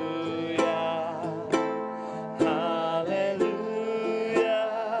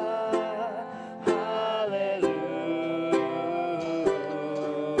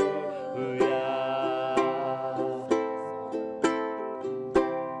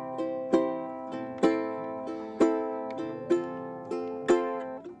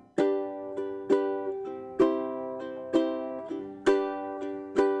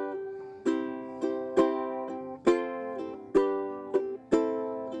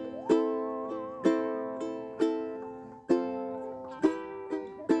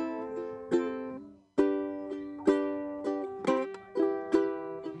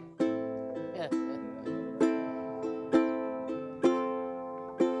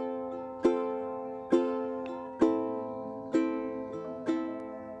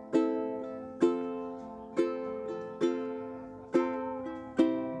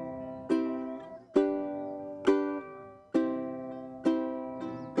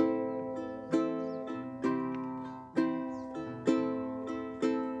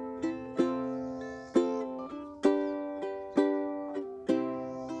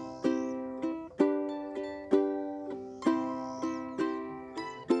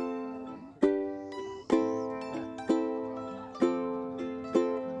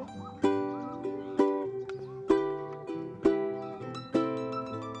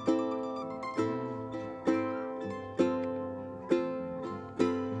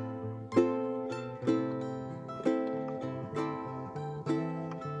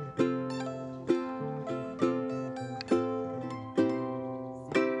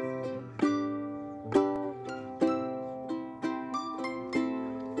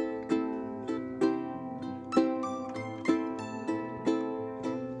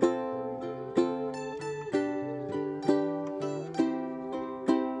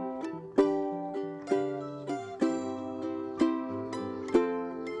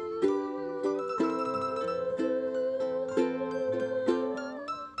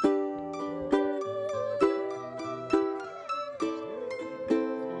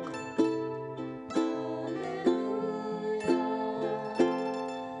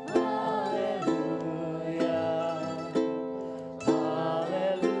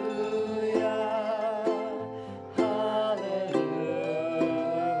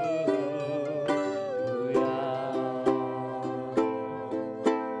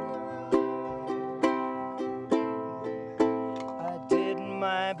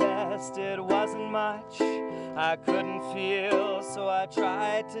 best, it wasn't much. I couldn't feel, so I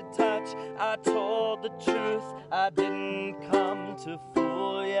tried to touch. I told the truth, I didn't come to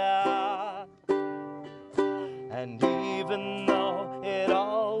fool ya. And even though it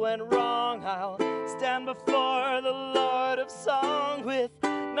all went wrong, I'll stand stand before the Lord of song with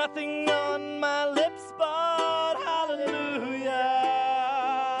nothing on my lips but hallelujah.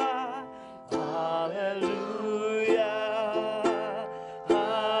 Hallelujah.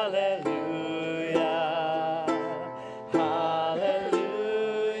 Hallelujah. Hallelujah.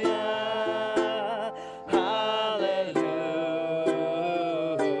 Hallelujah.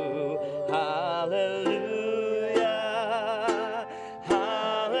 Hallelujah.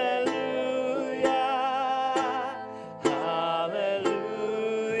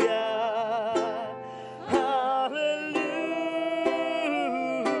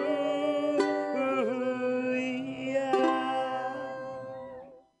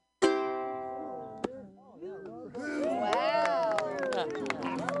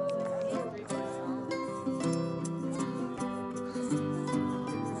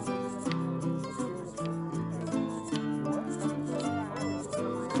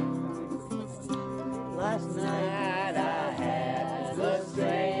 Last night I had the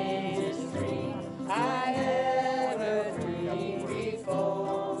strangest dream I ever dreamed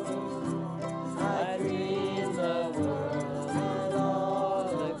before. I dreamed the world had all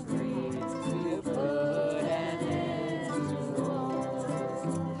agreed to put an end to war.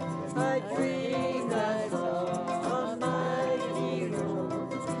 I dreamed I saw a mighty room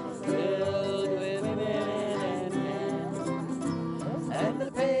filled with women and men, and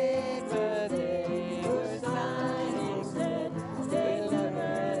the paper they were signing said they'll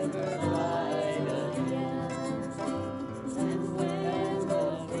never fight again. And when the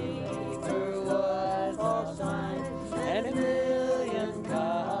paper was all signed and 1,000,000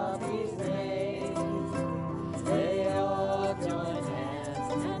 copies made, they all joined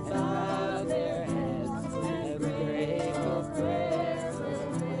hands and bowed their heads, and a grateful prayer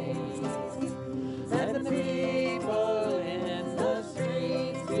was made. And the people in the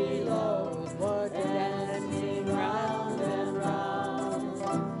streets below were dancing round and round,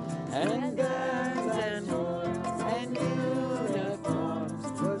 and guns and swords and uniforms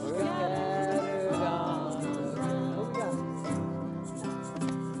were scattered on the ground.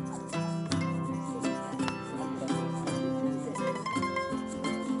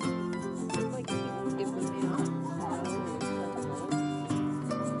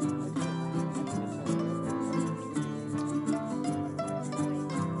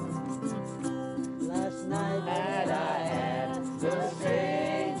 Last night that I had the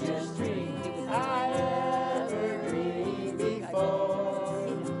strangest dream I ever dreamed before.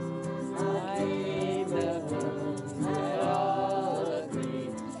 I dreamed the moon had all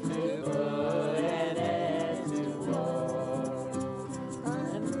agreed to put an end to war.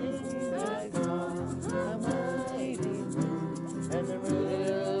 And in I saw a mighty moon, and the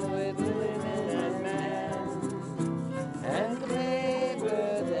river with women and men, and the paper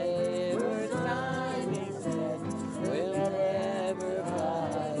they were signing said we'll never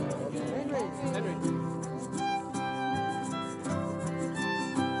fight again. Henry.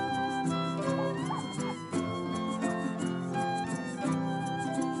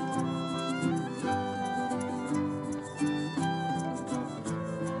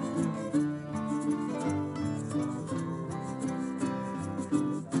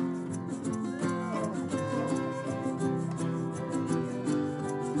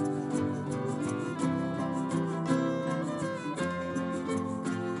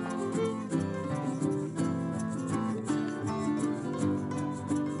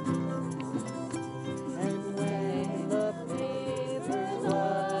 And when the paper was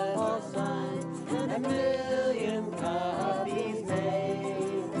all signed and 1,000,000 copies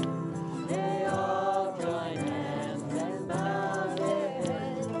made, they all joined hands and bowed their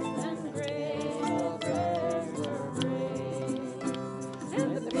heads, and grateful prayers were prayed.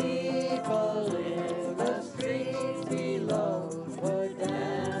 And the people in the streets below were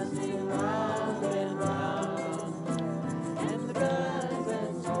dancing round and round, and the guns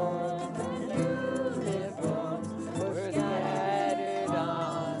and swords and uniforms were scattered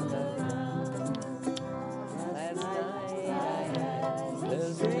on the ground. Last night I had the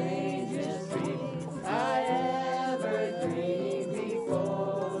strangest dream I ever dreamed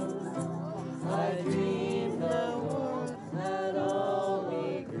before. I dreamed the world had all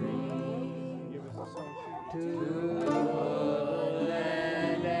agreed to put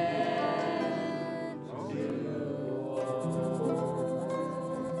an end to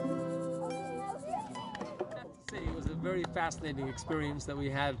Say it was a very fascinating experience that we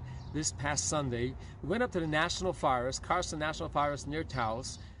had this past Sunday. We went up to the National Forest, Carson National Forest near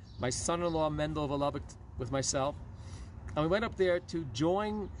Taos, my son-in-law Mendel Volubik with myself, and we went up there to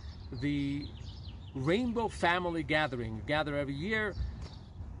join the Rainbow Family Gathering. We gather every year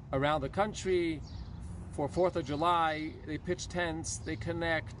around the country for 4th of July. They pitch tents, they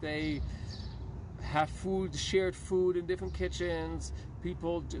connect, they have food, shared food in different kitchens,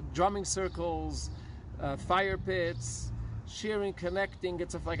 people drumming circles, fire pits, sharing, connecting.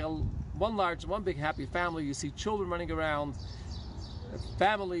 It's like one big happy family. You see children running around,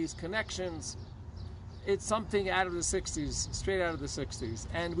 families, connections. It's something out of the 60s, straight out of the 60s.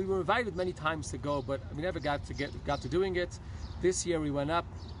 And we were invited many times to go, but we never got to doing it. This year we went up,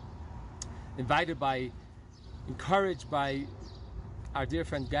 encouraged by our dear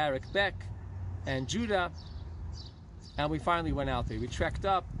friend Garrick Beck and Judah, and we finally went out there. We trekked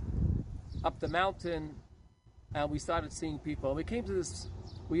up the mountain, and we started seeing people. And we came to this,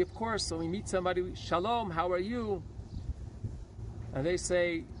 of course, when we meet somebody, Shalom, how are you? And they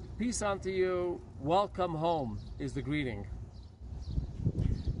say, peace unto you, welcome home, is the greeting.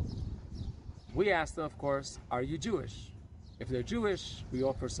 We ask them, of course, are you Jewish? If they're Jewish, we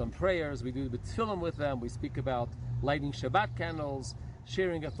offer some prayers, we do the tefillin with them, we speak about lighting Shabbat candles,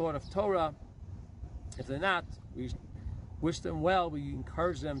 sharing a thought of Torah. If they're not, we wish them well, we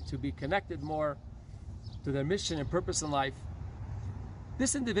encourage them to be connected more to their mission and purpose in life.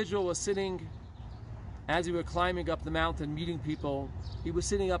 This individual was sitting, as we were climbing up the mountain, meeting people, he was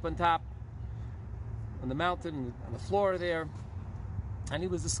sitting up on top, on the mountain, on the floor there, and he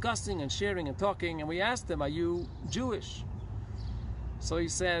was discussing and sharing and talking, and we asked him, are you Jewish? So he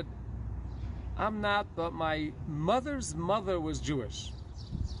said, I'm not, but my mother's mother was Jewish.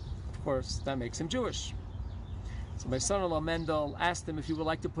 Of course, that makes him Jewish. So my son-in-law Mendel asked him if he would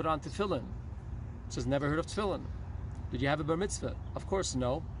like to put on tefillin. He says, never heard of tefillin. Did you have a bar mitzvah? Of course,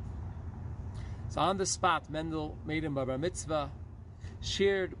 no. So on the spot, Mendel made him a bar mitzvah,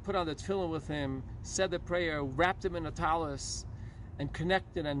 put on the tefillin with him, said the prayer, wrapped him in a tallis, and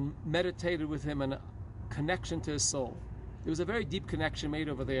connected and meditated with him in a connection to his soul. There was a very deep connection made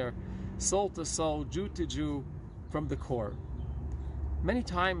over there, soul to soul, Jew to Jew, from the core. Many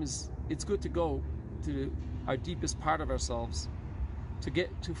times it's good to go to our deepest part of ourselves,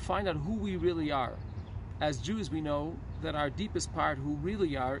 to find out who we really are. As Jews, we know that our deepest part, who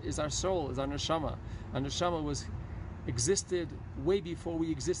really are, is our soul, is our neshama. Our neshama existed way before we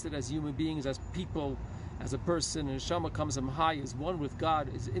existed as human beings, as people, as a person. And neshama comes from high, is one with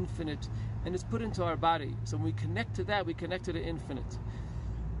God, is infinite, and is put into our body. So when we connect to that, we connect to the infinite.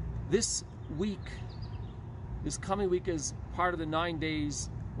 This coming week is part of the 9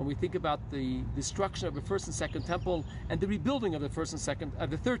 days when we think about the destruction of the first and second temple and the rebuilding of the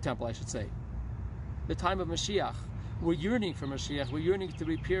third temple, I should say. The time of Mashiach. We're yearning for Mashiach. We're yearning to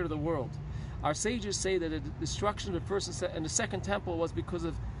repair the world. Our sages say that the destruction of the first and the second temple was because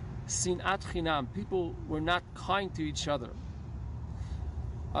of sinat chinam. People were not kind to each other.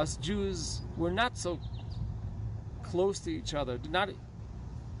 Us Jews were not so close to each other, did not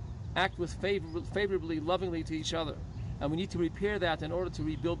act with favorably, lovingly to each other. And we need to repair that in order to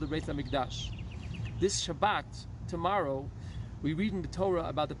rebuild the Beit HaMikdash. This Shabbat, tomorrow, we read in the Torah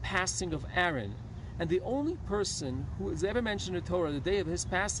about the passing of Aaron. And the only person who is ever mentioned in the Torah, the day of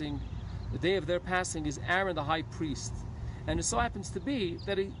their passing, is Aaron the high priest. And it so happens to be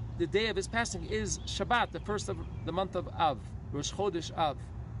that the day of his passing is Shabbat, the first of the month of Av, Rosh Chodesh Av.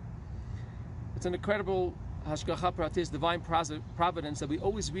 It's an incredible Hashgacha Pratis, divine providence, that we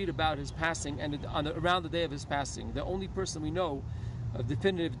always read about his passing and around the day of his passing. The only person we know of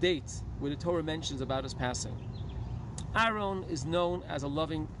definitive date where the Torah mentions about his passing. Aaron is known as a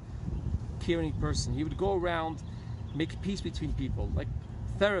loving, caring person. He would go around, make peace between people, like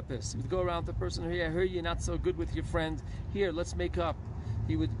therapists. He would go around to the person, hey, I heard you're not so good with your friend. Here, let's make up.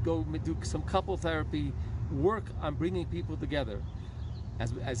 He would go do some couple therapy, work on bringing people together.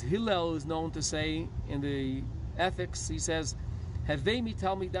 As Hillel is known to say in the ethics, he says, Havei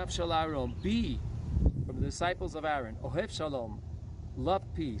talmidav shel Aaron, be from the disciples of Aaron, Ohev Shalom, love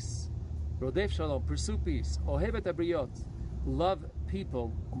peace, Rodef Shalom, pursue peace, Ohev et abriot, love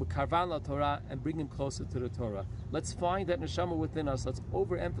people, Karvan la Torah, and bring them closer to the Torah. Let's find that neshama within us. Let's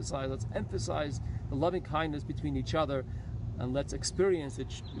emphasize the loving kindness between each other, and let's experience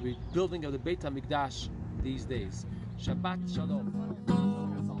the building of the Beit HaMikdash these days. Shabbat Shalom.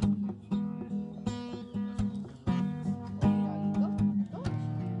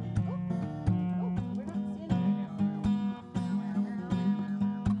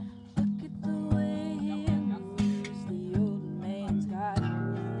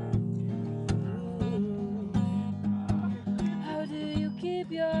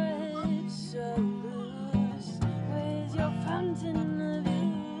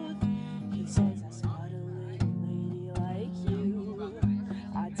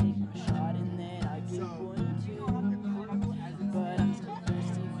 But I'm still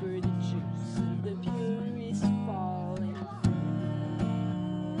thirsty for the juice of the pure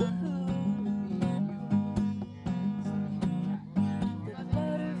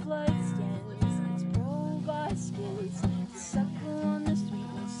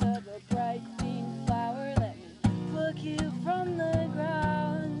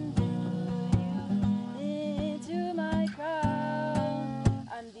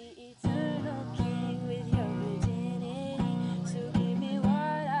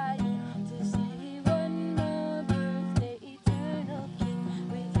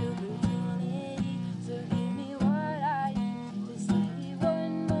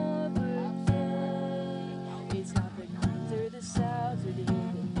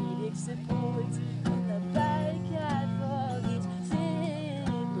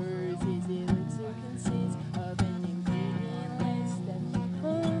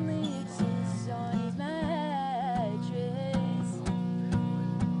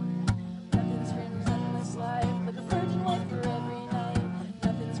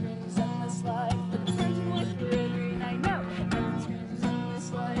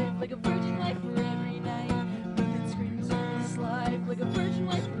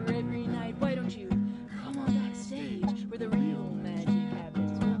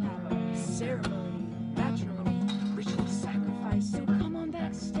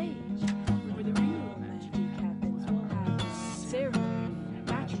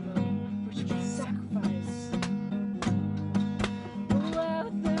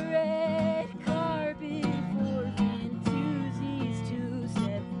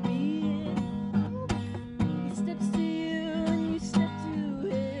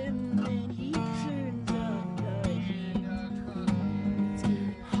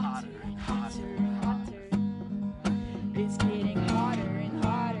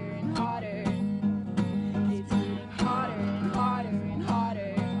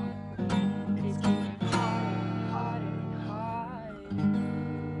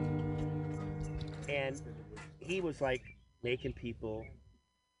he was like making people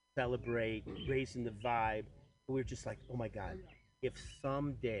celebrate, raising the vibe. We were just like, oh my God, if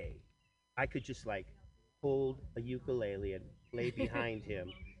someday I could just like hold a ukulele and play behind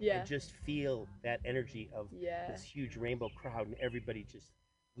him and just feel that energy of this huge rainbow crowd and everybody just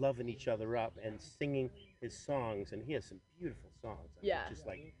loving each other up and singing his songs. And he has some beautiful songs. I mean, just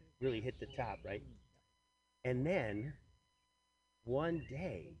like really hit the top, right? And then one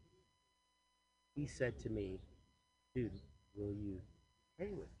day he said to me, dude, will you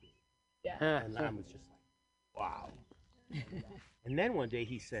pray with me? And I was just like, wow. And then one day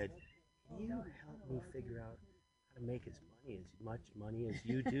he said, can you help me figure out how to make as much money as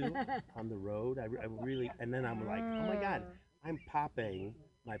you do on the road? I really, and then I'm like, oh my God, I'm popping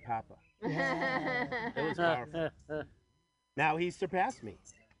my papa. It was powerful. Now he's surpassed me.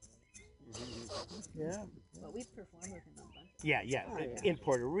 Yeah. Well, we've performed with him a bunch. Yeah. In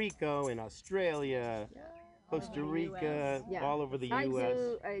Puerto Rico, in Australia, Costa Rica, all over the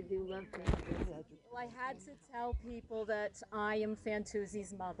U.S. I do love him. Well, I had to tell people that I am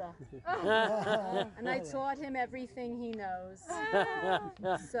Fantuzzi's mother. And I taught him everything he knows.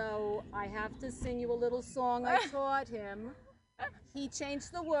 So I have to sing you a little song I taught him. He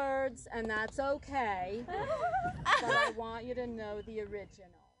changed the words, and that's okay. But I want you to know the original.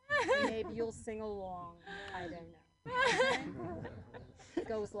 Maybe you'll sing along. I don't know. It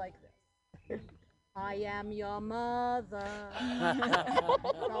goes like this. I am your mother,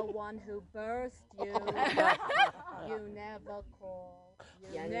 the one who birthed you. You never call,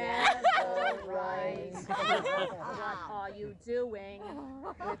 you never write. What are you doing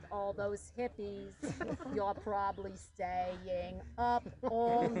with all those hippies? You're probably staying up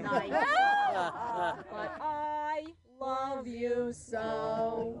all night. But I love you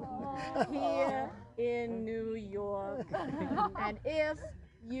so here in New York. And if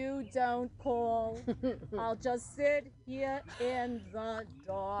you don't call, I'll just sit here in the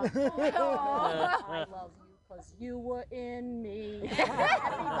dark. I love you because you were in me.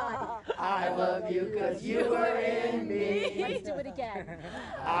 Everybody. I love you because you were in me. Let's do it again.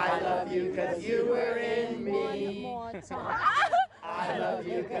 I love you because you were in me. One more time. I love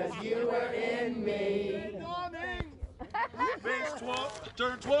you because you were in me. Face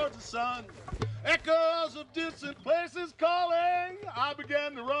turned towards the sun. Echoes of distant places calling. I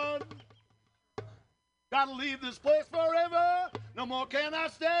began to run. Gotta leave this place forever. No more can I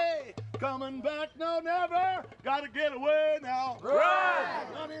stay. Coming back, no never. Gotta get away now.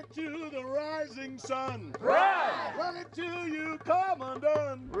 Run! Run into the rising sun. Run! Run until you come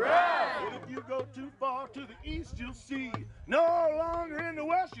undone. Run! But if you go too far to the east, you'll see. No longer in the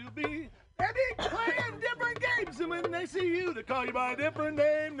west, you'll be. And they playing different games, and when they see you, they call you by a different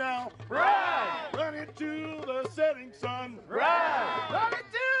name now. Run! Run into the setting sun. Run! Run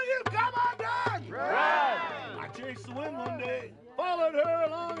until you come undone. Run! I chased the wind one day, followed her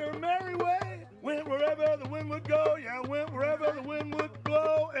along her merry way. Went wherever the wind would go, went wherever the wind would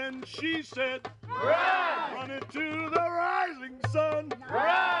blow. And she said, run! Run into the rising sun.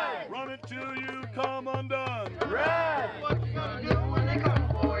 Run! Run until you come undone. Run! What you gonna do when they come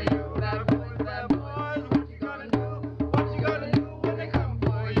for you? Bad boys, what you gonna do? What you gonna do when they come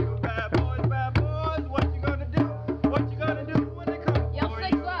for you? Bad boys, what you gonna do? What you gonna do when they come for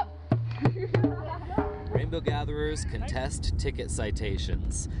you? Up. Rainbow gatherers contest ticket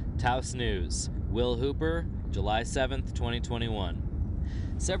citations. Taos News. Will Hooper, July 7th, 2021.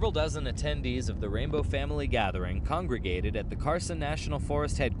 Several dozen attendees of the Rainbow Family Gathering congregated at the Carson National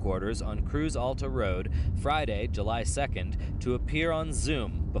Forest headquarters on Cruz Alta Road Friday, July 2nd, to appear on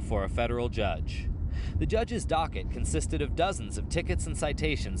Zoom before a federal judge. The judge's docket consisted of dozens of tickets and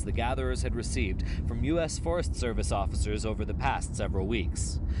citations the gatherers had received from U.S. Forest Service officers over the past several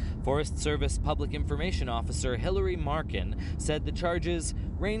weeks. Forest Service Public Information Officer Hillary Markin said the charges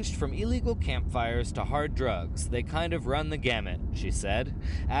ranged from illegal campfires to hard drugs. They kind of run the gamut, she said,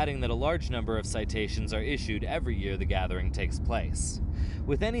 adding that a large number of citations are issued every year the gathering takes place.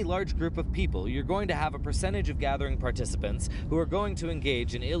 With any large group of people, you're going to have a percentage of gathering participants who are going to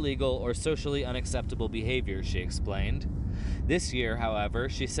engage in illegal or socially unacceptable behavior, she explained. This year, however,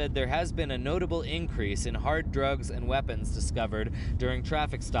 she said there has been a notable increase in hard drugs and weapons discovered during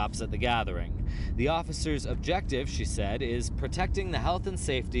traffic stops at the gathering. The officer's objective, she said, is protecting the health and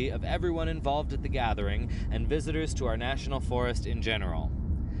safety of everyone involved at the gathering and visitors to our national forest in general.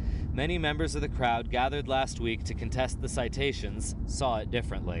 Many members of the crowd gathered last week to contest the citations saw it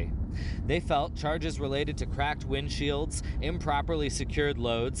differently. They felt charges related to cracked windshields, improperly secured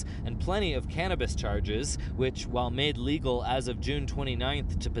loads, and plenty of cannabis charges, which, while made legal as of June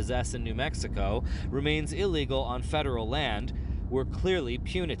 29th to possess in New Mexico, remains illegal on federal land, were clearly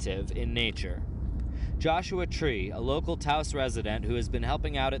punitive in nature. Joshua Tree, a local Taos resident who has been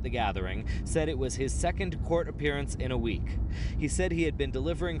helping out at the gathering, said it was his second court appearance in a week. He said he had been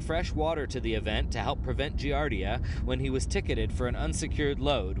delivering fresh water to the event to help prevent giardia when he was ticketed for an unsecured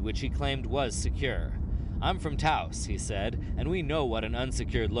load, which he claimed was secure. "I'm from Taos," he said, "and we know what an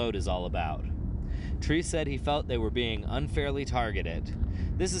unsecured load is all about." Tree said he felt they were being unfairly targeted.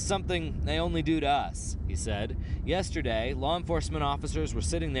 "This is something they only do to us," he said. "Yesterday, law enforcement officers were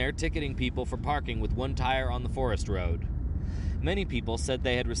sitting there ticketing people for parking with one tire on the forest road." Many people said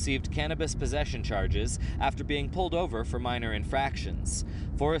they had received cannabis possession charges after being pulled over for minor infractions.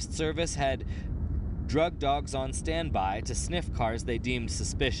 Forest Service had drug dogs on standby to sniff cars they deemed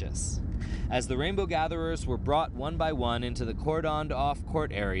suspicious. As the rainbow gatherers were brought one by one into the cordoned-off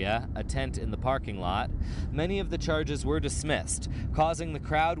court area, a tent in the parking lot, many of the charges were dismissed, causing the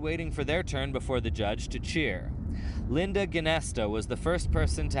crowd waiting for their turn before the judge to cheer. Linda Ginesta was the first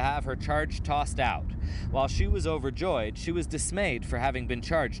person to have her charge tossed out. While she was overjoyed, she was dismayed for having been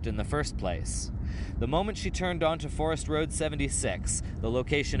charged in the first place. The moment she turned onto Forest Road 76, the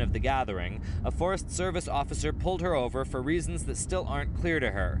location of the gathering, a Forest Service officer pulled her over for reasons that still aren't clear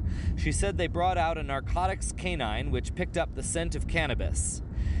to her. She said they brought out a narcotics canine which picked up the scent of cannabis.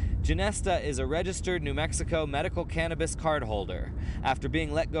 Ginesta is a registered New Mexico medical cannabis card holder. After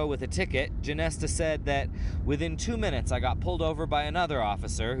being let go with a ticket, Ginesta said that within 2 minutes I got pulled over by another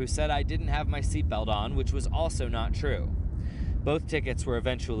officer who said I didn't have my seatbelt on, which was also not true. Both tickets were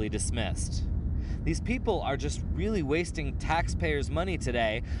eventually dismissed. These people are just really wasting taxpayers' money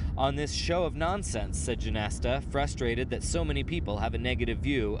today on this show of nonsense, said Ginesta, frustrated that so many people have a negative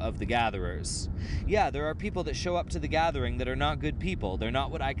view of the gatherers. Yeah, there are people that show up to the gathering that are not good people. They're not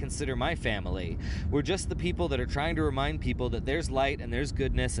what I consider my family. We're just the people that are trying to remind people that there's light and there's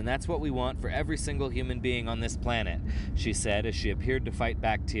goodness, and that's what we want for every single human being on this planet, she said as she appeared to fight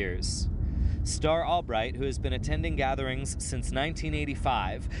back tears. Star Albright, who has been attending gatherings since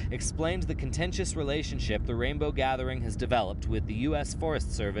 1985, explained the contentious relationship the Rainbow Gathering has developed with the U.S.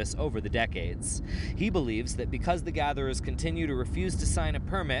 Forest Service over the decades. He believes that because the gatherers continue to refuse to sign a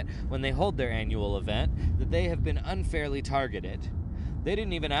permit when they hold their annual event, that they have been unfairly targeted. "They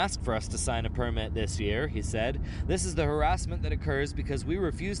didn't even ask for us to sign a permit this year," he said. "This is the harassment that occurs because we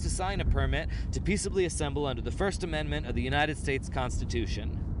refuse to sign a permit to peaceably assemble under the First Amendment of the United States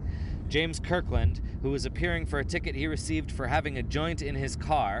Constitution." James Kirkland, who was appearing for a ticket he received for having a joint in his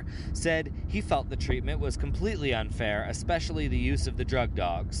car, said he felt the treatment was completely unfair, especially the use of the drug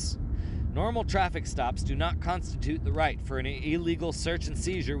dogs. "Normal traffic stops do not constitute the right for an illegal search and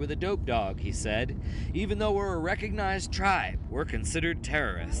seizure with a dope dog," he said. "Even though we're a recognized tribe, we're considered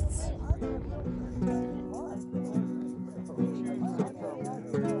terrorists."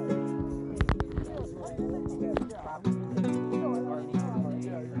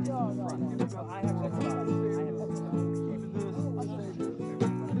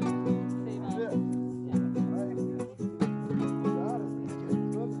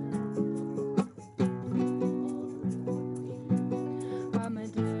 I'm a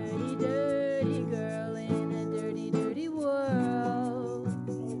dirty, dirty girl in a dirty, dirty world.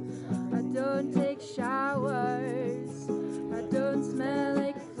 I don't take showers. I don't smell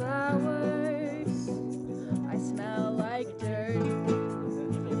like flowers. I smell like dirt.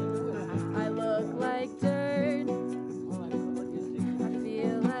 I look like dirt. I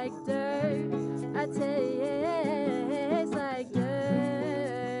feel like dirt. I taste like dirt.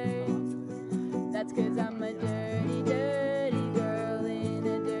 That's 'cause I'm a dirty, dirty girl in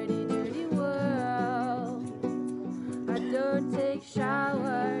a dirty, dirty world. I don't take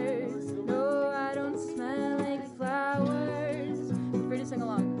showers. No, I don't smell like flowers. Feel free to sing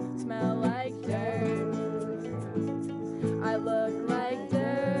along. Smell like dirt. I look like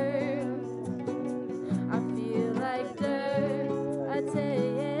dirt. I feel like dirt. I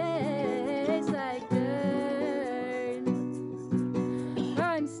taste like dirt.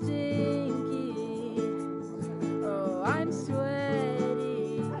 I'm stinky. Oh, I'm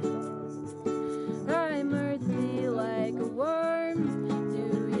sweaty. I'm earthy like a worm. Do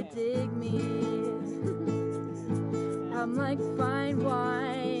you dig me? I'm like fine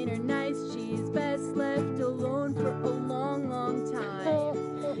wine or nice cheese, best left alone for a long, long time.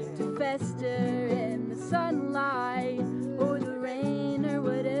 To fester in the sunlight or the rain or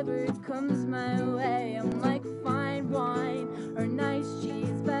whatever comes my way. I'm like fine wine or nice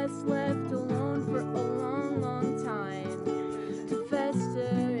cheese, best left alone for a long, long time. To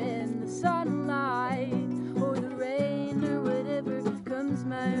fester in the sunlight or the rain or whatever comes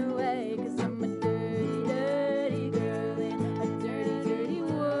my way. 'Cause I'm a dirty, dirty girl in a dirty, dirty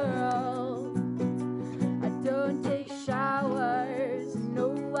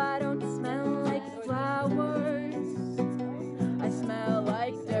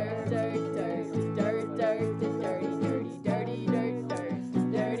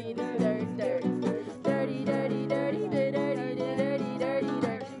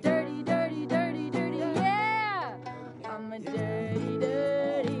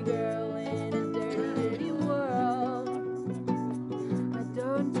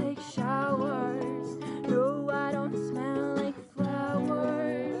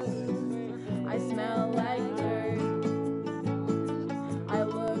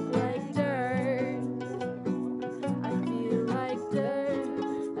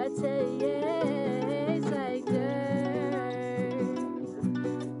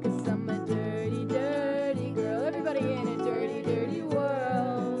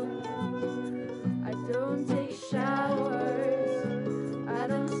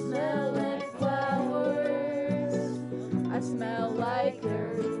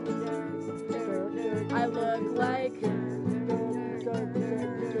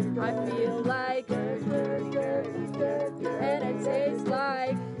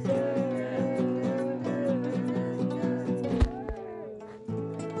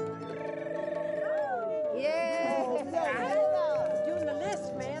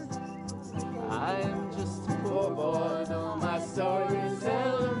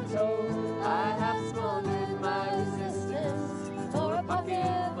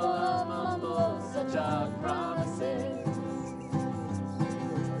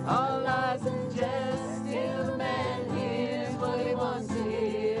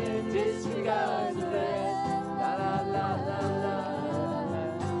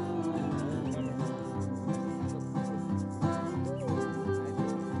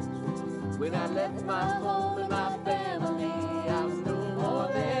my home and my family. I was no more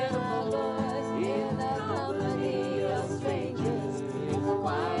than a boy in the company of strangers in the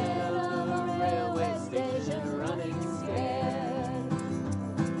quiet of the railway station, running scared.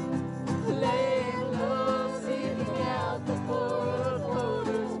 Laying low, seeking out the poorer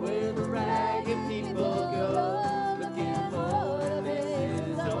quarters where the ragged people go, looking for the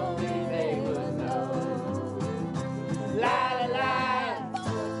places only they would know. La la la,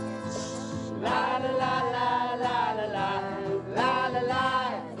 la la la la la la la, la la la,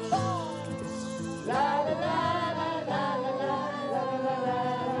 la la la la la la la la.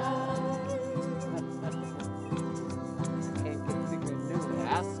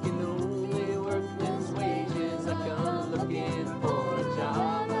 Asking only workman's wages, I come looking for a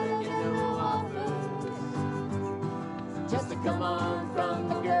job, but I get no offers. Just to come on from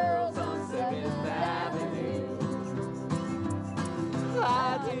the girls on 7th Avenue.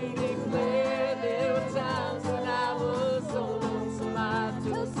 I do declare there were times when I was so lonesome I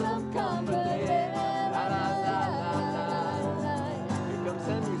took some comfort there. La la la la la la. Here comes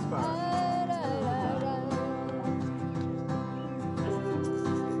Henry's part.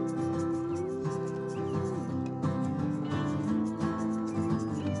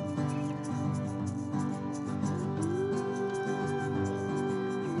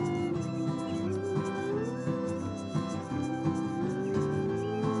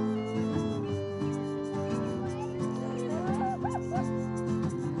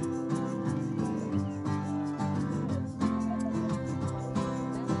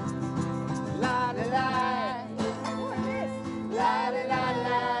 La la la, la la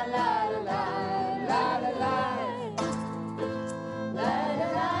la la la la la la la, la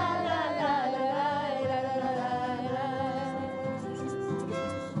la la la la.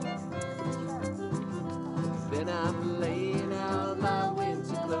 Then I'm laying out my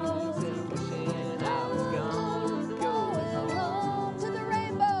winter clothes and wishing I was gone, going home to the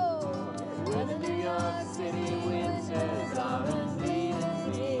rainbow, where the New York City winters are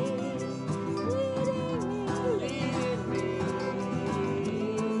leading me. Leading me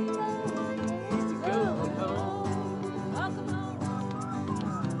to going home. Welcome home.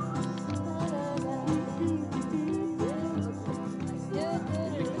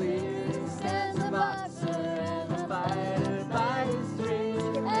 In the clearing stands a boxer and a fighter by his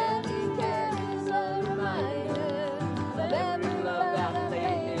strings, and he carries a reminder of every glove that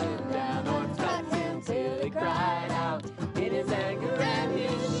laid him down or tracked him till he cried out in his anger and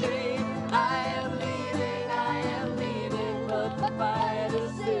his shame, I am leaving, but the fighter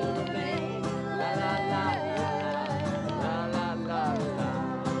still remains. La la la la la la la la la la.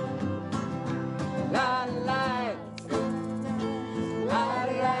 La la la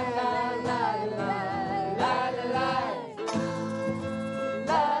la la la la la.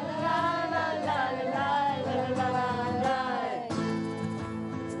 La la la la la la la la la.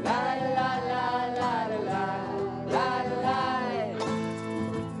 La la la la la la la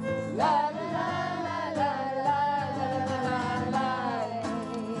la la.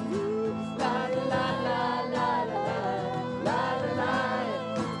 La la la la la la la la.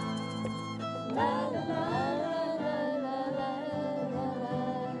 La la la la la la la la.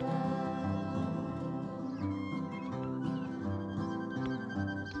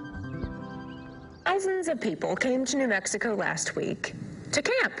 Thousands of people came to New Mexico last week to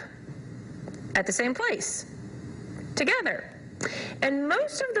camp at the same place, together. And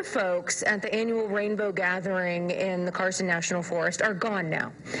most of the folks at the annual Rainbow Gathering in the Carson National Forest are gone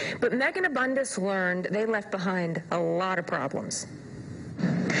now. But Megan Abundis learned they left behind a lot of problems.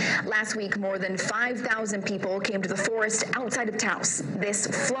 Last week, more than 5,000 people came to the forest outside of Taos. This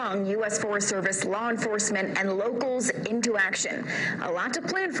flung U.S. Forest Service, law enforcement, and locals into action. A lot to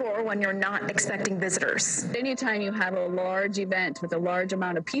plan for when you're not expecting visitors. Anytime you have a large event with a large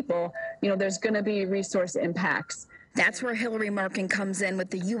amount of people, there's going to be resource impacts. That's where Hillary Markin comes in with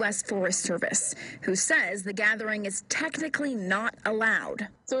the U.S. Forest Service, who says the gathering is technically not allowed.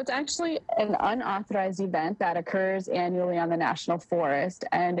 So it's actually an unauthorized event that occurs annually on the National Forest,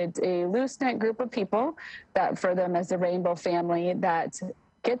 and it's a loose-knit group of people that, for them as the Rainbow family, that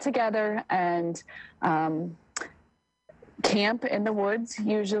get together and camp in the woods,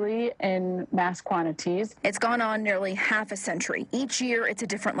 usually in mass quantities. It's gone on nearly half a century. Each year, it's a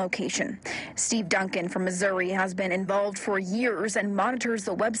different location. Steve Duncan from Missouri has been involved for years and monitors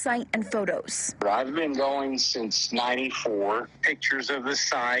the website and photos. I've been going since '94. Pictures of the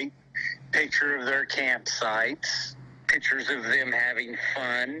site, picture of their campsites, pictures of them having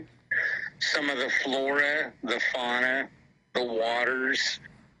fun, some of the flora, the fauna, the waters.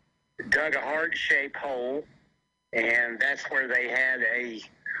 Dug a heart-shaped hole, and that's where they had a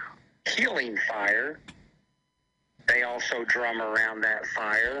healing fire. They also drum around that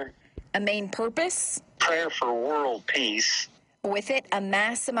fire. A main purpose? Prayer for world peace. With it, a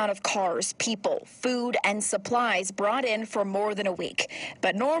mass amount of cars, people, food, and supplies brought in for more than a week.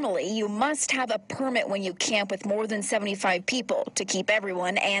 But normally, you must have a permit when you camp with more than 75 people to keep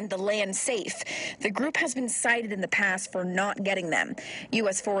everyone and the land safe. The group has been cited in the past for not getting them.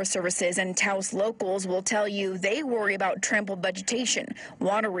 U.S. Forest Services and Taos locals will tell you they worry about trampled vegetation,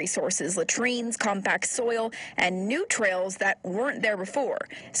 water resources, latrines, compact soil, and new trails that weren't there before.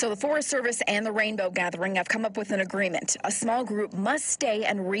 So the Forest Service and the Rainbow Gathering have come up with an agreement. A small group must stay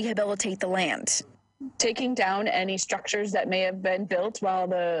and rehabilitate the land. Taking down any structures that may have been built while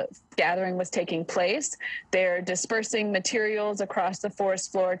the gathering was taking place. They're dispersing materials across the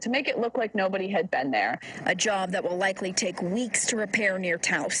forest floor to make it look like nobody had been there. A job that will likely take weeks to repair near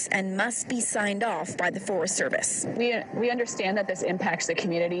Taos and must be signed off by the Forest Service. We understand that this impacts the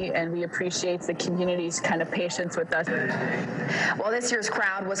community, and we appreciate the community's kind of patience with us. While this year's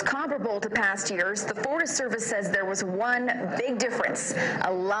crowd was comparable to past years, the Forest Service says there was one big difference.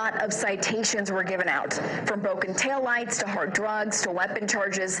 A lot of citations were given out, from broken taillights to hard drugs to weapon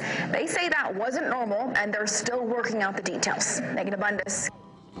charges. They say that wasn't normal, and they're still working out the details. Megan Abundis.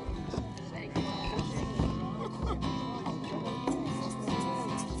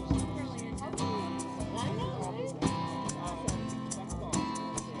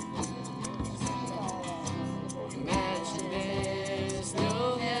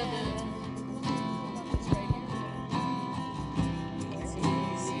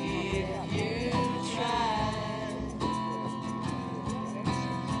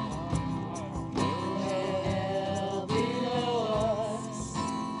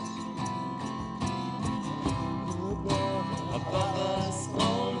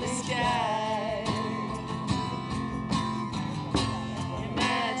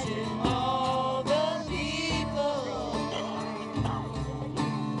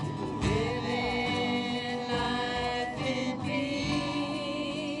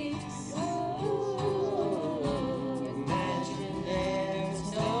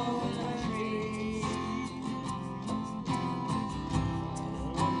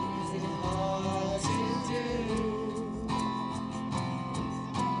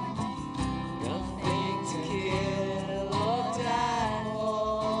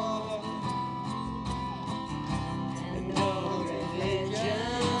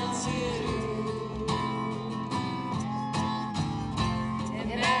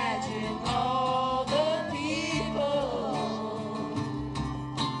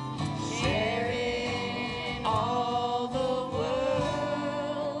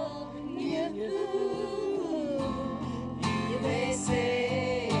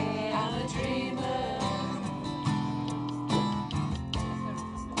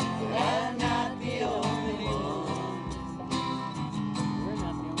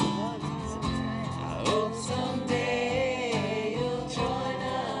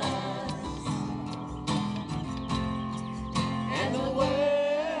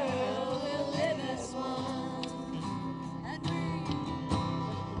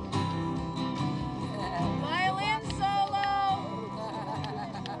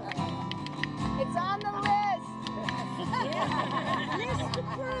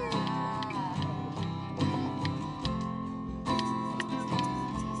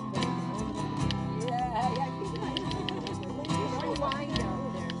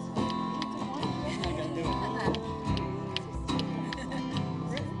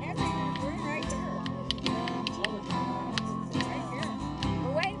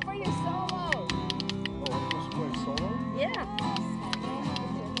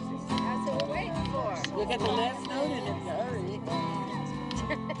 Get the last note in it, hurry.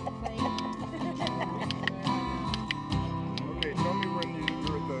 Okay, tell me when you're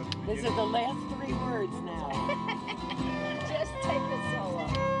at the This is the last 3 words now. Just take the solo.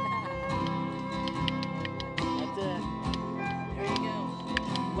 That's it. There you go.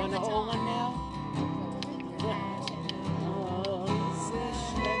 You want the whole one now?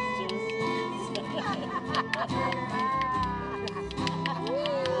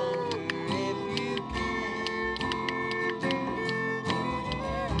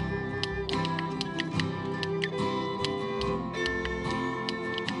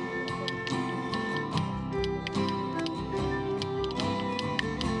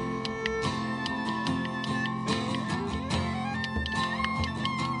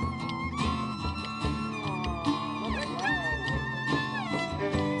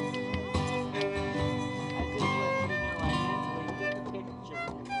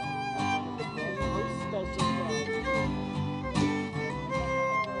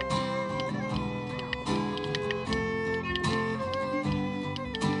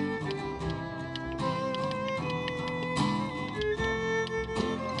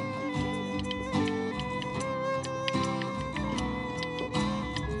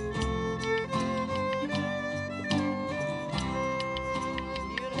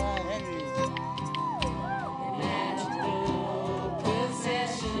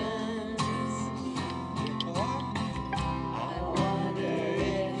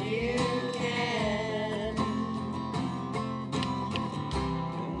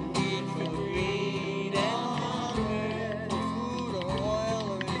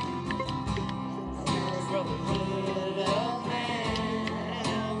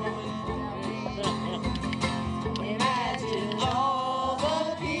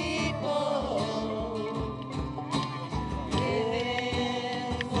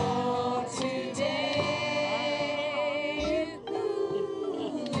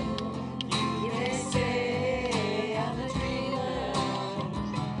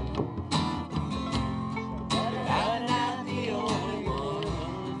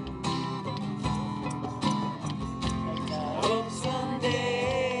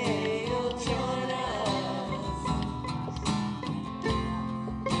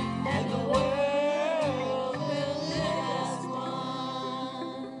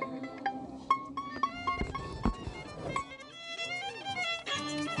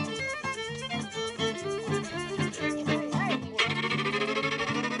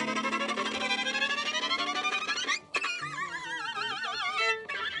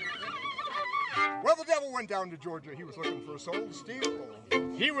 down to Georgia. He was looking for a soul to steal.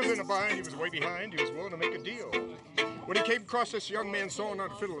 He was in a bind. He was way behind. He was willing to make a deal. When he came across this young man sawing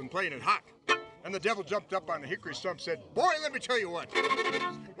on a fiddle and playing it hot, and the devil jumped up on the hickory stump and said, "Boy, let me tell you what.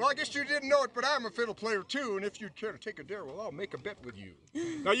 Well, I guess you didn't know it, but I'm a fiddle player too, and if you'd care to take a dare, well, I'll make a bet with you.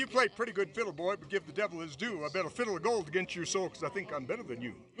 Now, you play pretty good fiddle, boy, but give the devil his due. I bet a fiddle of gold against your soul, because I think I'm better than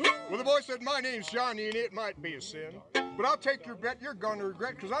you." Well, the boy said, "My name's Johnny, and it might be a sin, but I'll take your bet. You're gonna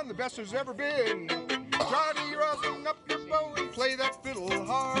regret, because I'm the best there's ever been. Johnny, rosin up your bow and play that fiddle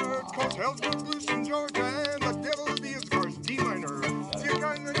hard, because hell's gonna loose in Georgia, and the devil's be as far as D minor. You're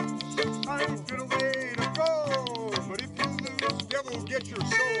gonna fiddle way to go, but if you lose, devil will get your soul."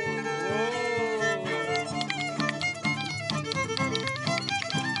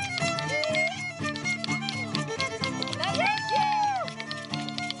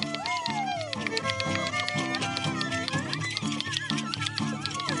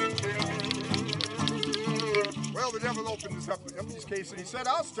 Well, the devil opened his case and he said,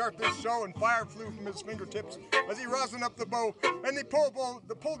 "I'll start this show," and fire flew from his fingertips as he rosined up the bow, and he pulled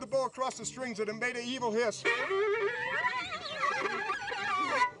the bow across the strings and it made an evil hiss.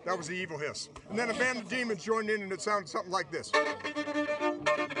 That was the evil hiss. And then a band of demons joined in and it sounded something like this.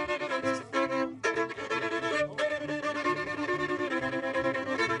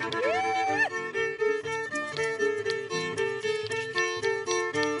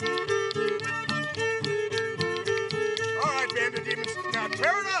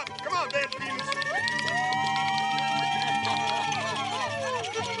 Tear it up! Come on, band of demons!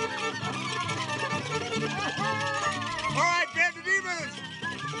 All right, band of demons!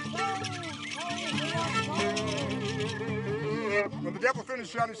 When the devil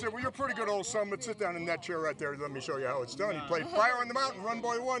finished shouting, he said, "Well, you're pretty good, old son, but sit down in that chair right there. Let me show you how it's done." He played "Fire on the Mountain," "Run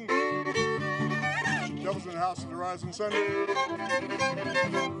Boy One." Devil's in the house of the rising sun.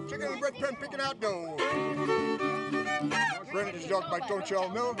 Chicken and bread pen picking out dough. Granted, his dog bite, don't y'all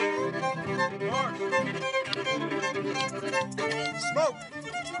know? Smoke!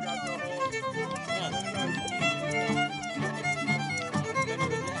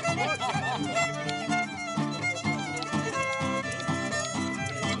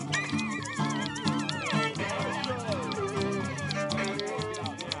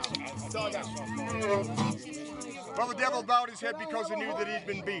 Well, the devil bowed his head because he knew that he'd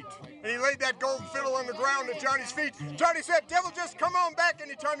been beat. And he laid that gold fiddle on the ground at Johnny's feet. Johnny said, "Devil, just come on back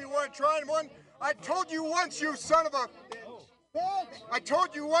anytime you want to try and one. I told you once, you son of a... I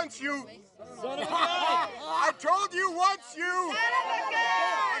told you once, you... Son of a gun! I told you once, you... Son of a gun!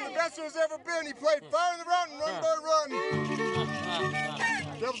 I'm the best there's ever been." He played "Fire in the Mountain," "Run Boy Run."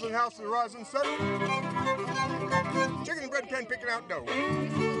 Devil's in the house of the rising sun. Chicken and bread can picking out dough.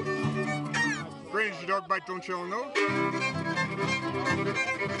 Granny's your dog bite, don't y'all know?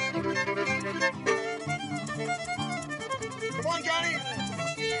 Come on, Johnny!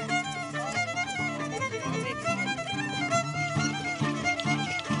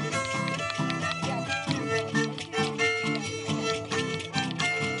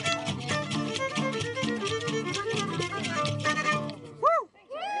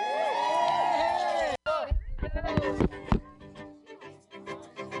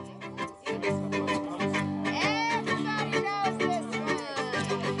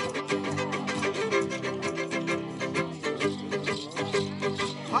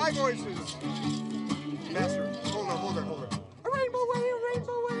 High voices. Master, hold on. A rainbow way, a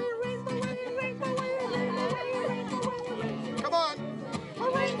rainbow way, a rainbow way, a rainbow way, a rainbow way, a rainbow way. Come on. A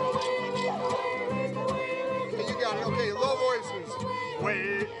rainbow way, a rainbow way, a rainbow way. Okay, you got it. Okay, low voices.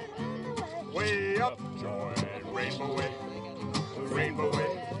 Way up, joy, rainbow way, rainbow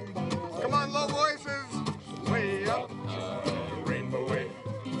way. Come on, low voices. Way up, rainbow way,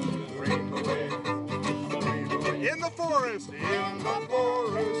 rainbow way. In the forest, the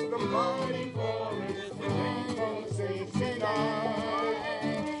mighty forest, the rainbow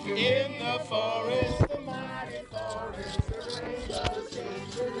 69. In the forest, the mighty forest, the rainbow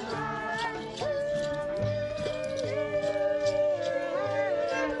 69.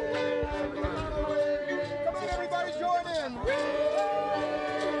 Come on, everybody, join in.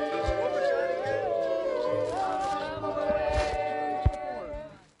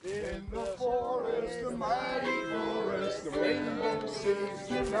 In the forest, the mighty forest, the rainbow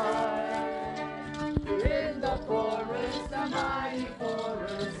 69. In the forest, the mighty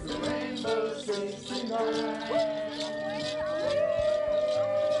forest, the rainbow 69.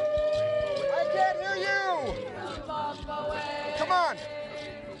 I can't hear you! Come on!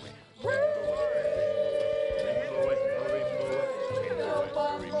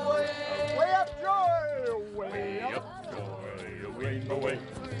 Way up, joy! Way up, joy! A rainbow way,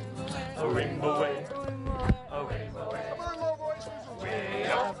 a rainbow way.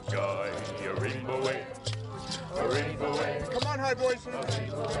 All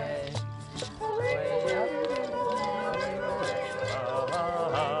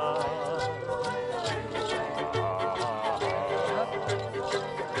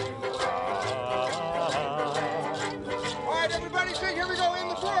right, everybody sing. Here we go. In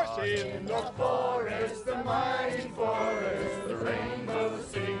the forest. In the forest, the mighty forest, the rainbow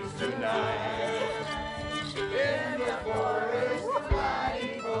sings tonight. In the forest, the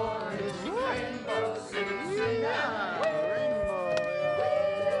mighty forest, the rainbow sings tonight.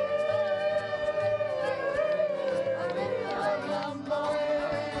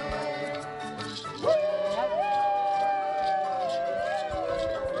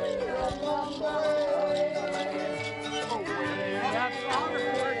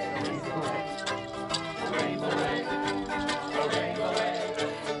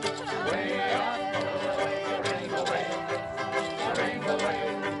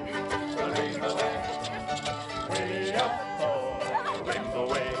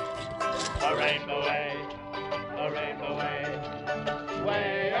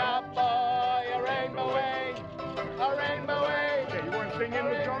 Way up, boy, a rainbow way, a rainbow way. Okay, you want to sing in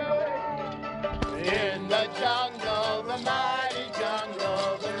the jungle? In the jungle, the mighty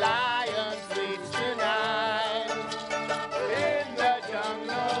jungle, the lion sleeps tonight. In the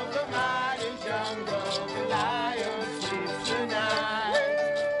jungle, the mighty jungle, the lion sleeps tonight.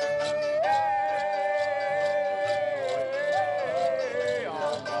 Hey, oh,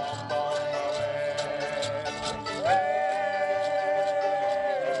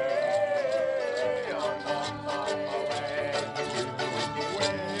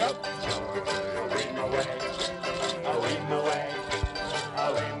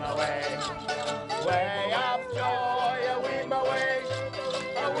 way up, joy, a wee my way,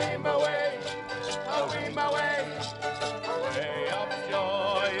 a wee my way, a wee my way. Way up,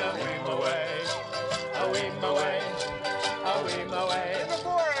 joy, a wee my way, a wee my way, a wee my way.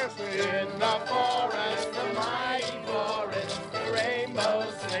 In the forest, the mighty forest, the rainbow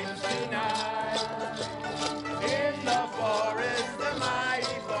sings tonight. In the forest, the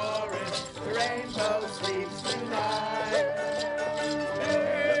mighty forest, the rainbow sleeps tonight.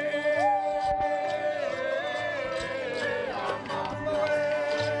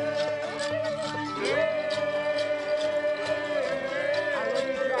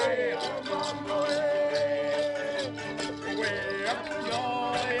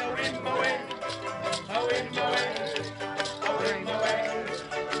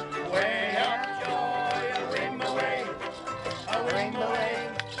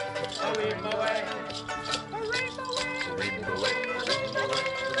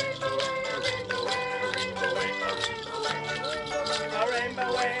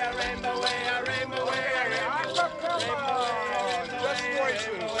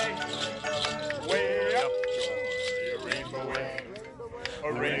 A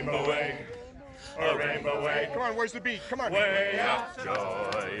rainbow way, a rainbow way. Come on, where's the beat? Come on. Way up,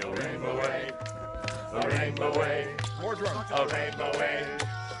 joy, a rainbow way, a rainbow way. More drums. A rainbow way,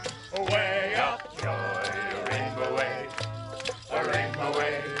 way up, joy, a rainbow way, a rainbow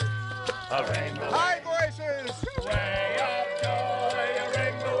way, a rainbow way. High voices. Way up, joy, a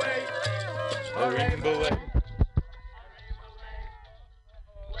rainbow way, a rainbow way.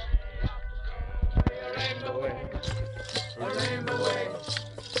 A rainbow way, a rainbow way.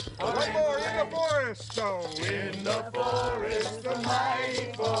 One more in the forest, so. In the forest, the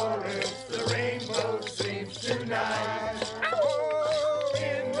mighty forest, the rainbow sings tonight. Oh,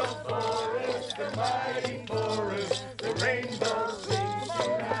 in the forest, the mighty forest, the rainbow sings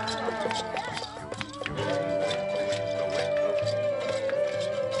tonight.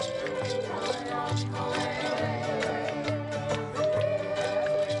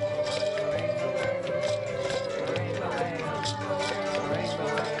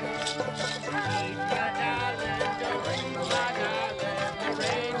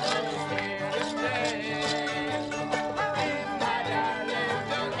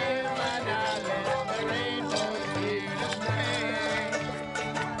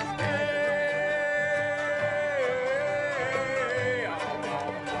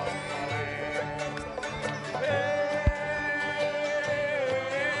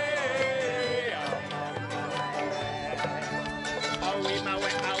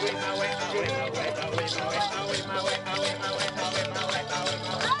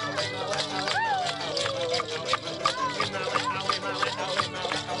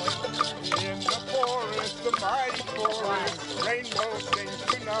 mighty forest, rainbow sings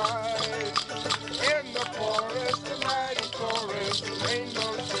tonight. In the forest, the mighty forest,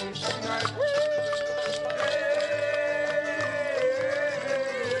 rainbow sings tonight.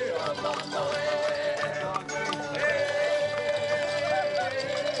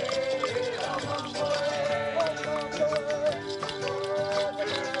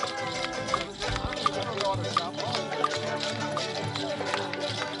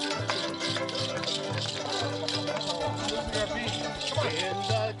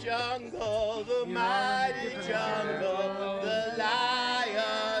 jungle, the mighty jungle, the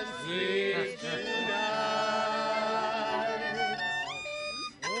lion sleeps tonight.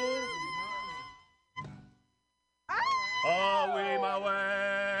 Away my way.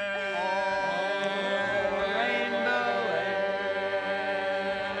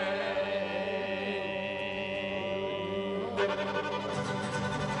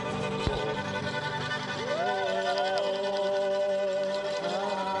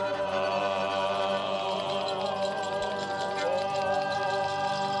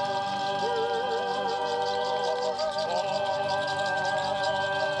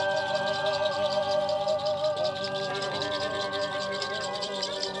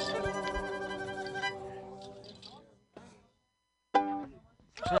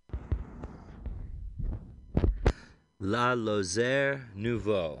 La Lozère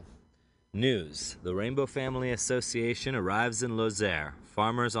Nouveau. News. The Rainbow Family Association arrives in Lozère.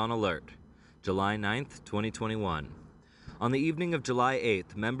 Farmers on alert. July 9th, 2021. On the evening of July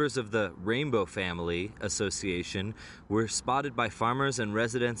 8th, members of the Rainbow Family Association were spotted by farmers and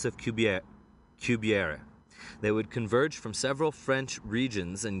residents of Cubière. They would converge from several French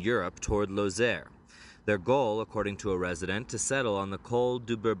regions in Europe toward Lozère. Their goal, according to a resident, to settle on the Col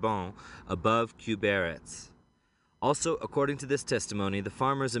du Bourbon above Cubières. Also, according to this testimony, the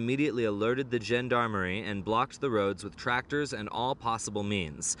farmers immediately alerted the gendarmerie and blocked the roads with tractors and all possible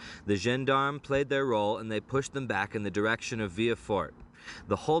means. The gendarmes played their role and they pushed them back in the direction of Villefort.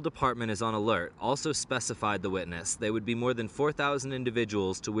 The whole department is on alert, also specified the witness. They would be more than 4,000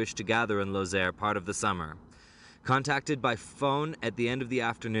 individuals to wish to gather in Lozère part of the summer. Contacted by phone at the end of the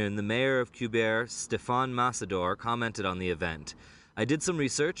afternoon, the mayor of Cubière, Stéphane Massador, commented on the event. I did some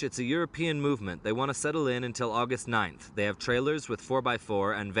research. It's a European movement. They want to settle in until August 9th. They have trailers with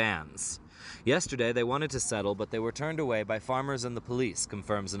 4x4 and vans. Yesterday, they wanted to settle, but they were turned away by farmers and the police,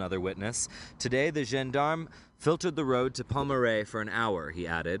 confirms another witness. Today, the gendarme filtered the road to Pommeraye for an hour, he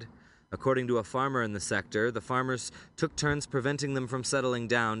added. According to a farmer in the sector, the farmers took turns preventing them from settling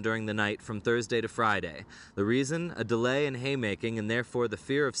down during the night from Thursday to Friday. The reason? A delay in haymaking and therefore the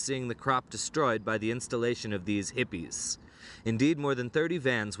fear of seeing the crop destroyed by the installation of these hippies. Indeed, more than 30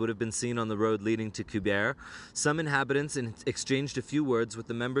 vans would have been seen on the road leading to Cubière. Some inhabitants exchanged a few words with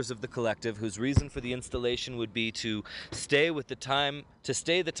the members of the collective, whose reason for the installation would be to stay the time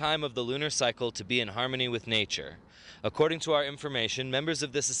of the lunar cycle to be in harmony with nature. According to our information, members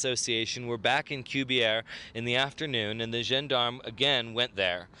of this association were back in Cubière in the afternoon, and the gendarme again went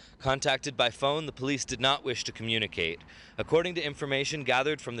there. Contacted by phone, the police did not wish to communicate. According to information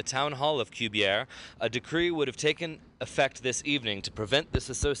gathered from the town hall of Cubière, a decree would have taken effect this evening to prevent this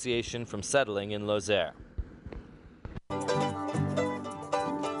association from settling in Lozère.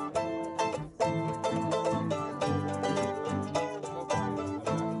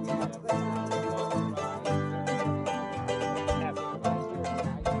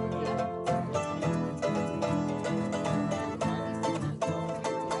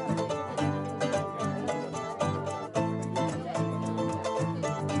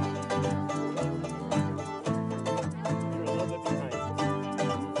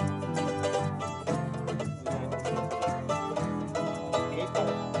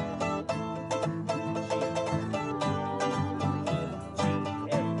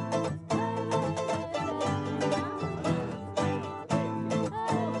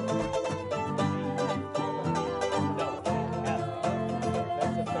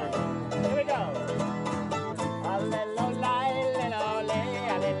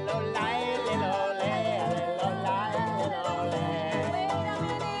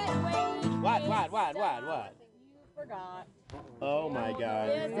 What? You forgot. Oh my God.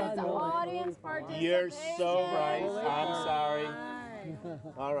 This is audience participation. You're so right. I'm sorry.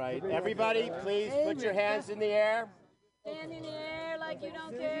 All right. Everybody, please put your hands in the air. Stand in the air like you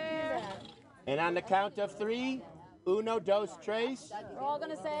don't care. And on the count of 3, uno, dos, tres. We're all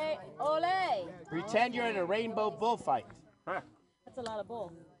going to say, ole. Pretend you're in a rainbow bullfight. Huh. That's a lot of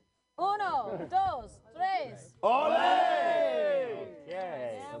bull. Uno, dos, tres. Ole!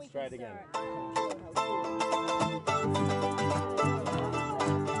 Okay, let's try it again.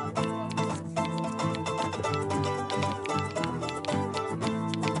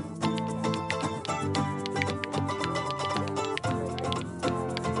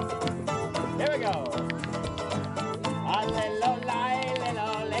 Here we go.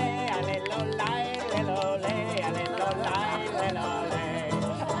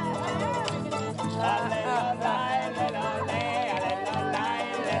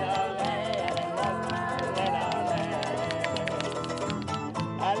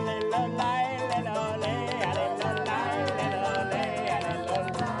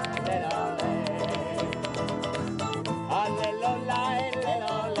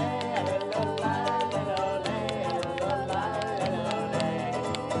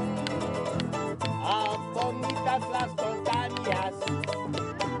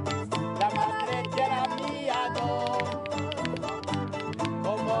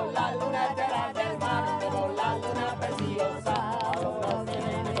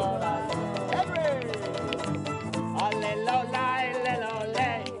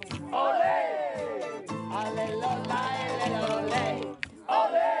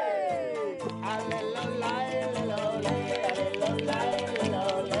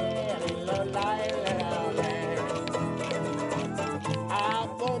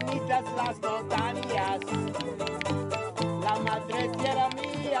 todas las montañas, la madre tierra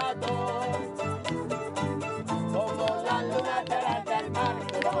mía, como la luna del mar,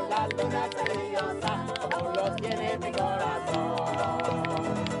 como la luna seriosa, como lo tiene mi corazón.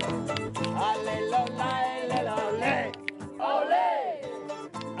 Aleluya, aleluya, ole,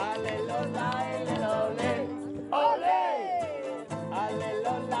 aleluya, aleluya, ole,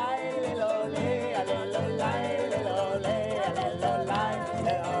 aleluya, aleluya, aleluya, aleluya, aleluya,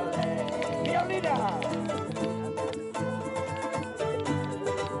 aleluya. Violina.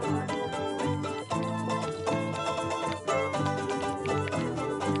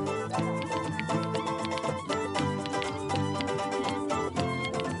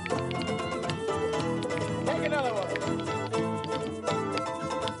 Take another one.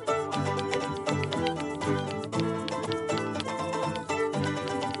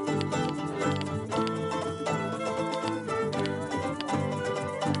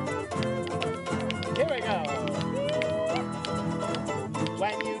 Here we go.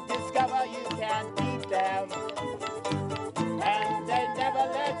 When you discover you can't beat them, and they never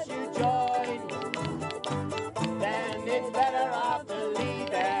let you join, then it's better off to leave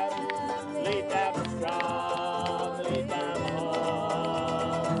them strong, leave them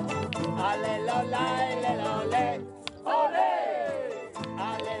home. Aleluya, aleluya, ole,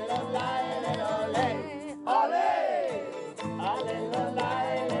 aleluya, aleluya, ole, aleluya,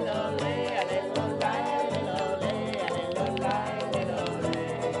 aleluya, aleluya, aleluya, aleluya.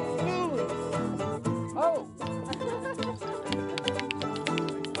 Smooth. Oh.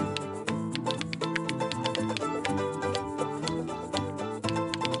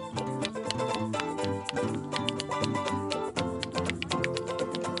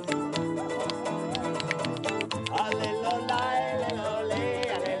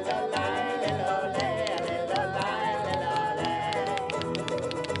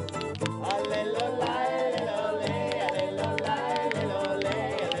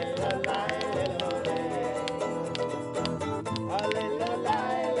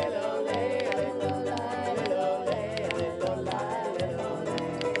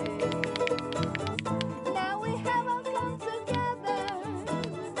 Now we have all come together.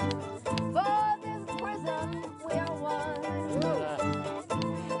 For this prison we are one.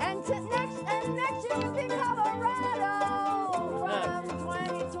 And next year we'll be Colorado. From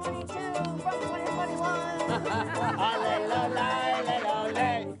 2022, from 2021. Aleluya.